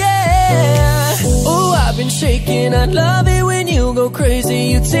 yeah. Oh, I've been shaking, I love it when you go crazy.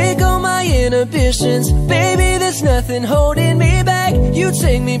 You take all my inhibitions, baby, there's nothing holding me back. You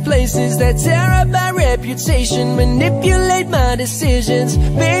take me places that tear up my reputation, manipulate my decisions,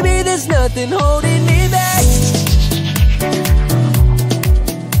 baby, there's nothing holding me back.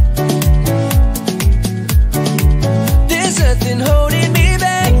 There's nothing holding me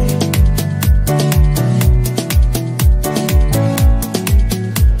back.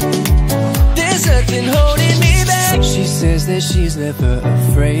 There's nothing holding me back. She says that she's never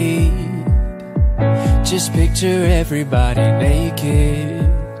afraid. Just picture everybody naked.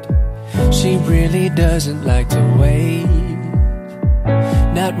 She really doesn't like to wait,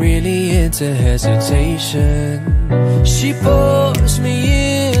 not really into hesitation. She pulls me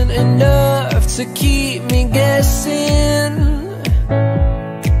in enough to keep me guessing.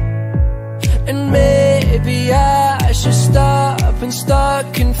 And maybe I should stop and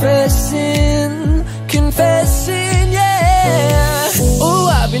start confessing, yeah. Oh,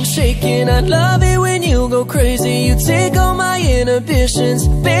 I've been shaking, I love it when you go crazy. You take all my inhibitions,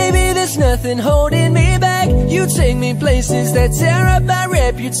 baby, there's nothing holding me back. You take me places that tear up my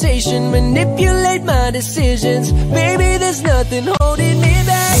reputation, manipulate my decisions, baby, there's nothing holding me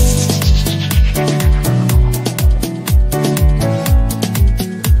back.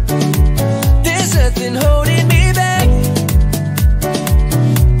 There's nothing holding me back.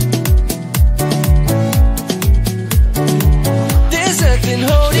 There's nothing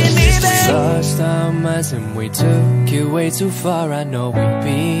holding me back. Lost our minds and we took it way too far. I know we'd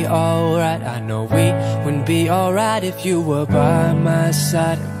be alright, I know we wouldn't be alright if you were by my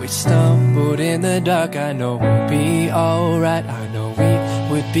side. And we stumbled in the dark, I know we'd be alright, I know we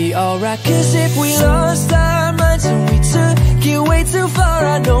would be alright. 'Cause if we lost our minds and we took it way too far,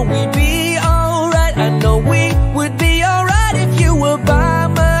 I know we'd be alright, I know we would be alright if you were by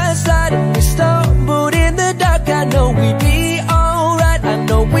my side. And we stumbled in the dark, I know we'd be alright, I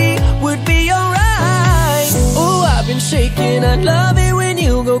know we would be alright. Oh, I've been shaking, I love it when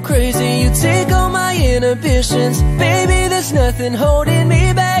you go crazy. You take all my inhibitions, baby, there's nothing holding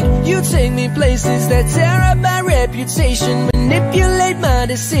me back. You take me places that tear up my reputation, manipulate my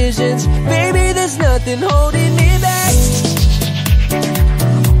decisions, baby, there's nothing holding me back.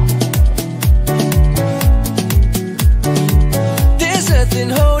 There's nothing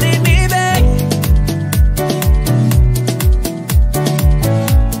holding me back.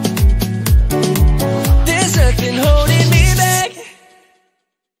 There's nothing holding me back.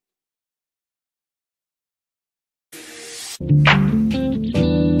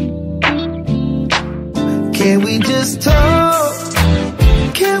 Can we just talk?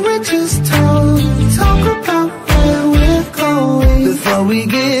 Can we just talk? Talk about where we're going before we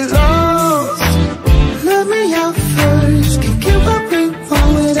get lost. Let me out first. Can give up and fall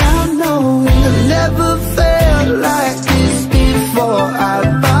without knowing. I've never felt like this before. I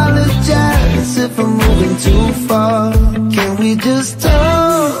apologize if I'm moving too far. Can we just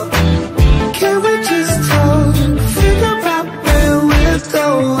talk? Can we just talk? Figure out where we're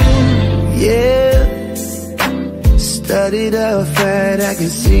going. Yeah. Studied up fat, I can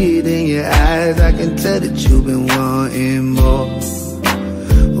see it in your eyes. I can tell that you've been wanting more.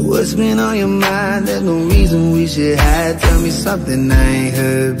 What's been on your mind? There's no reason we should hide. Tell me something I ain't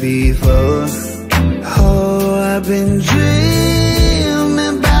heard before. Oh, I've been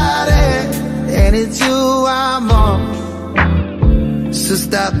dreaming about it, and it's you I'm on. So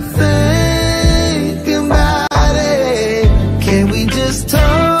stop thinking about it. Can we just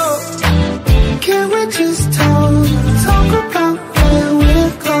talk? Can we just talk? Talk about where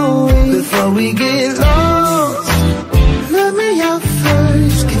we're going before we get lost. Let me out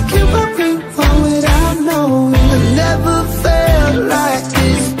first. Can give a ring on without knowing. I never felt like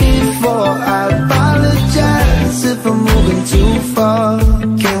this before. I apologize if I'm moving too far.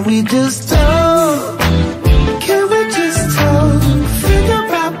 Can we just talk? Can we just talk? Figure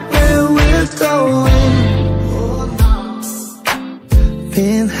out where we're going.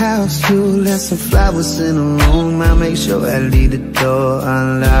 Penthouse, you left some flowers in the room. I make sure I leave the door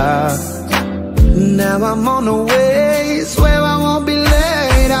unlocked. Now I'm on the way, swear I won't be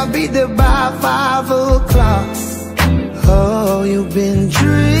late. I'll be there by 5 o'clock. Oh, you've been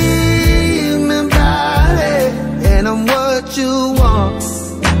dreaming about it, and I'm what you want.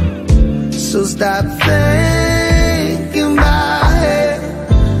 So stop thinking about it.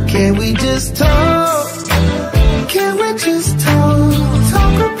 Can we just talk? Can we just talk?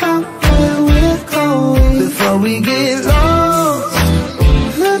 Talk about where we're going before we get lost.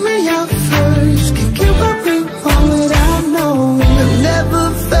 Let me out first. Can give a ring on without knowing. I never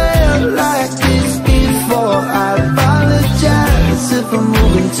felt like this before. I apologize if I'm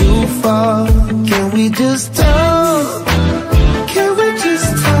moving too far. Can we just talk? Can we just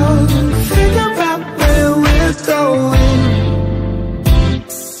talk? Figure out where we're going.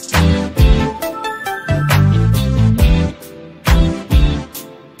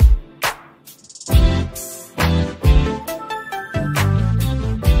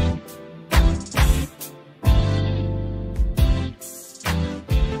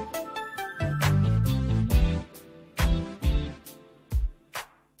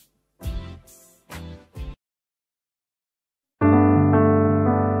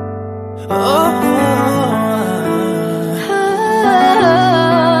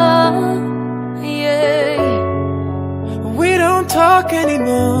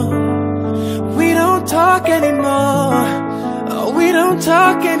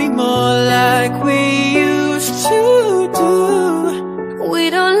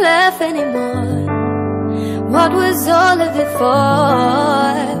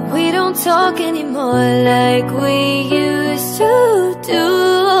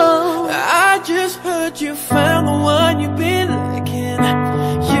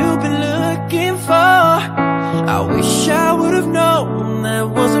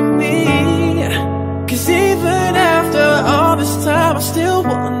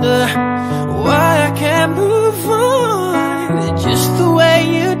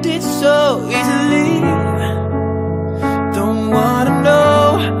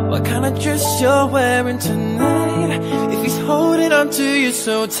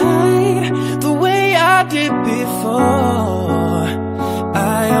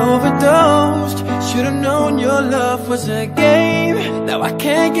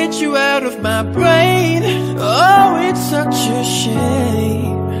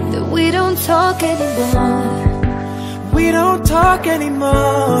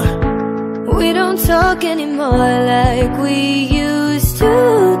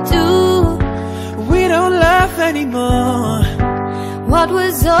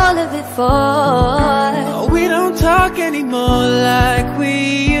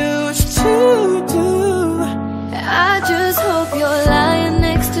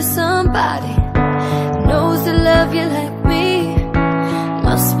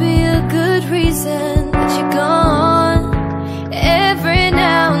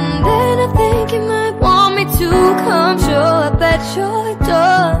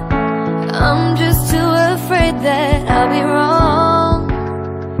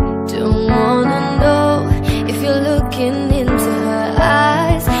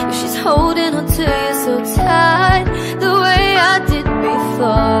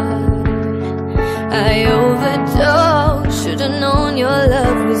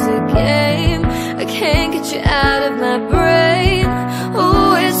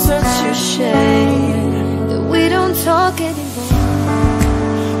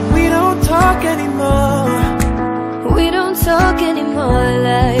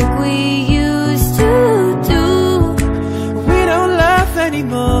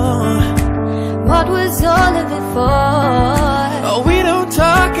 What was all of it for? Oh, we don't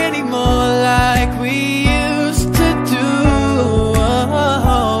talk anymore like we used to do.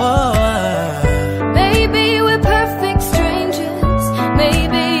 Maybe we're perfect strangers.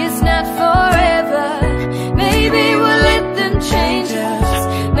 Maybe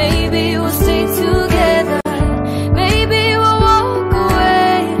maybe we'll stay together. Maybe we'll walk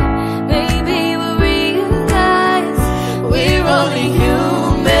away. Maybe we'll realize we're only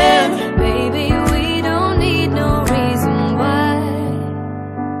human. Baby, we don't need no reason why.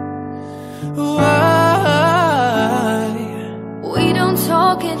 We don't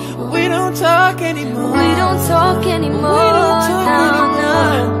talk anymore. We don't talk anymore. We don't talk anymore. No, no,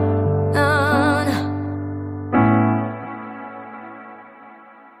 no, no.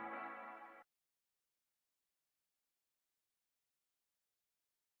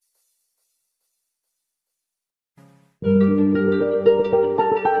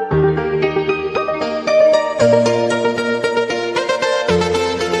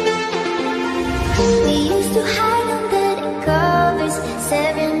 We used to hide under the covers,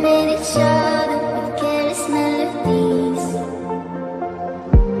 staring at each other with careless melodies.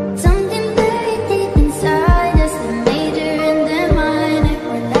 Something buried deep inside us, the major and the minor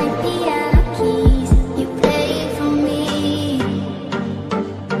were like piano keys. You played for me.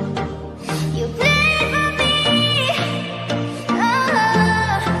 You played for me. Oh,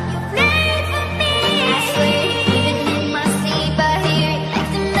 you played for me. I swear, even in my sleep, I hear it like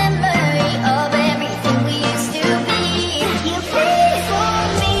the memory of everything we used to be. You played for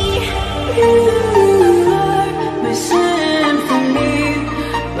me. You are my symphony.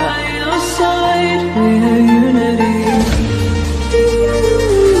 By your side, we are unity. You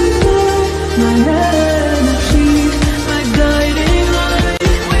are my energy, my guiding light.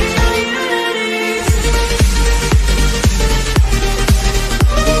 We are unity.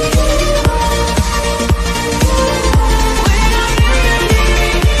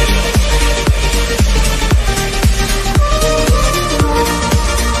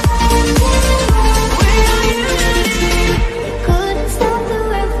 Couldn't stop the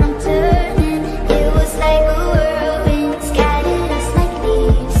world from turning. It was like a whirlwind, scattered us like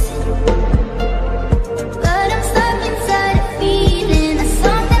leaves. But I'm stuck inside a feeling, a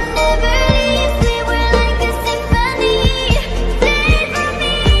song that never leaves. We were like a symphony. Played for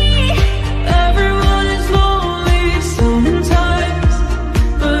me. Everyone is lonely sometimes,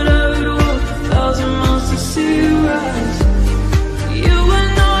 but I would walk 1,000 miles to see you rise. You are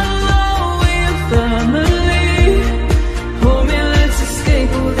not alone, we are family. Hold me, let's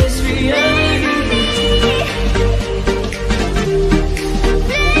escape all this reality.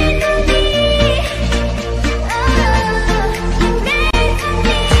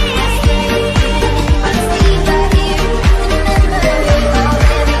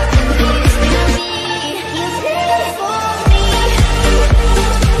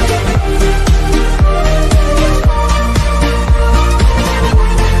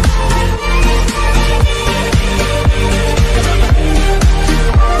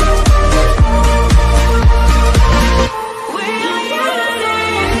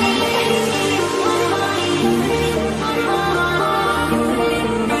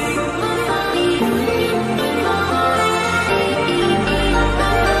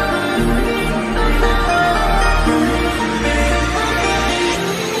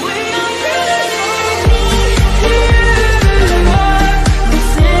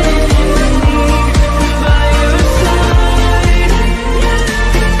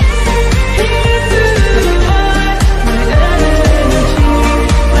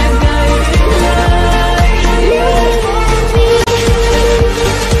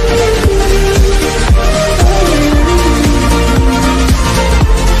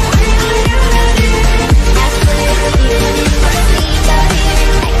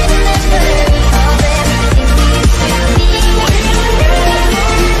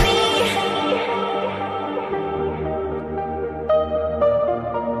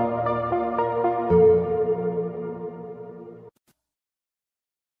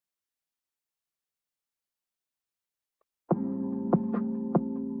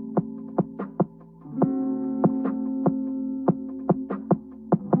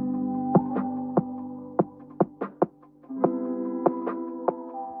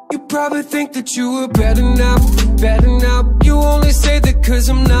 You probably think that you were better now, better now. You only say that cause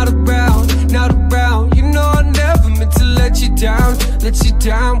I'm not around, not around. You know I never meant to let you down, let you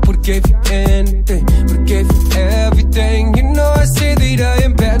down. Would've gave you anything, would've gave you everything. You know I say that I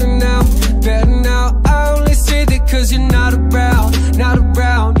am better now, better now. I only say that cause you're not around, not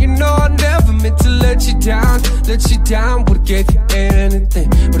around. You know I never meant to let you down, let you down. Would've gave you anything,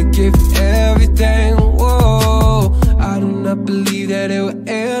 would've gave you everything. Whoa, I do not believe that it would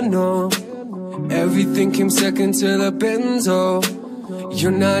end, no. Everything came second to the benzo.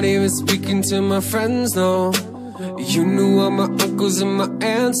 You're not even speaking to my friends, no. You knew all my uncles and my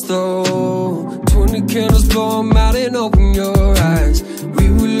aunts, though. 20 candles, blow 'em out and open your eyes. We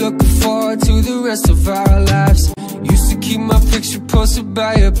were looking part to the rest of our lives. Used to keep my picture posted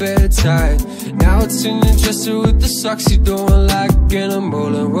by your bedside. Now it's in your dresser with the socks you don't like. And I'm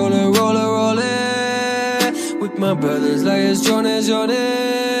rolling, rolling, rolling, rolling with my brothers like it's Jonas,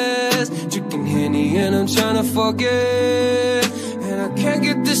 Jonas. Drinking Henny and I'm trying to forget. And I can't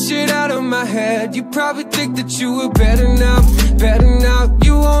get this shit out of my head. You probably think that you were better now, better now.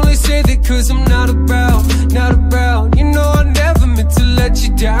 You only say that cause I'm not around, not around. You know I never meant to let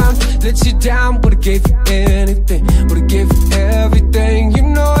you down, let you down. Would've gave you anything, would've gave you everything. You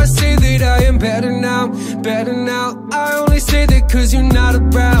know I say that I am better now, better now. I only say that cause you're not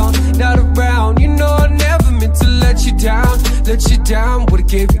around, not around. You know I never meant to let you down, let you down. Would've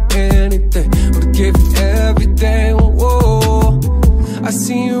gave you anything, would've gave you everything. Whoa, I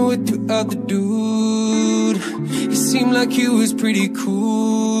seen you with the other dude. You seemed like you was pretty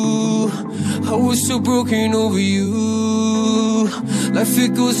cool. I was so broken over you. Life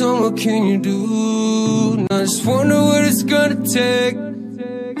it goes on, what can you do? I just wonder what it's gonna take.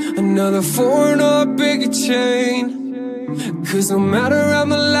 Another foreign or a bigger chain. Cause no matter how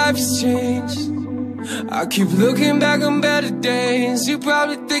my life has changed, I keep looking back on better days. You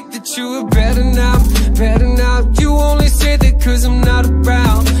probably think that you were better now, better now. You only say that cause I'm not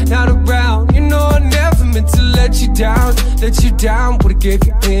around, not around. You know I never meant to let you down, let you down. Would've gave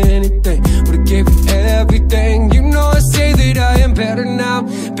you anything, would've gave you everything. You know I say that I am better now,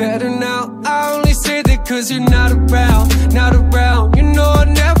 better now. I only say that cause you're not around, not around. You know I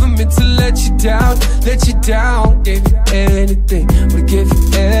never meant to let you down, let you down. Gave you anything, would've gave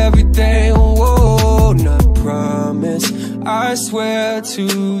you everything. Whoa, not promise, I swear to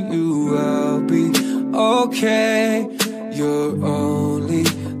you I'll be okay. You're only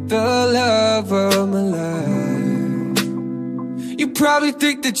the love of my life. You probably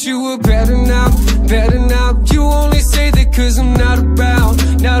think that you were better now, better now. You only say that cause I'm not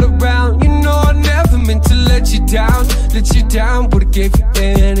around, not around. You know I never meant to let you down, let you down. Would've gave you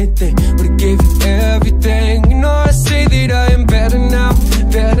anything, would've gave you everything. You know I say that I am better now,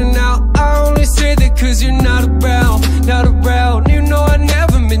 better now. I only say that cause you're not around, not around. You know I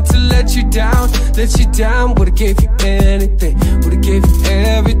never meant to let you down, let you down. Would've gave you anything, would've gave you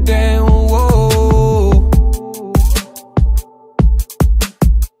everything. Whoa.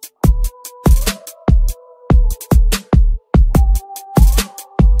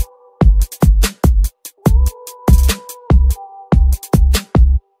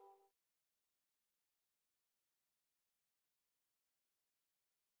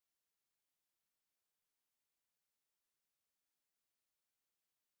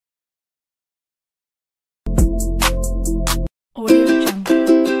 Audio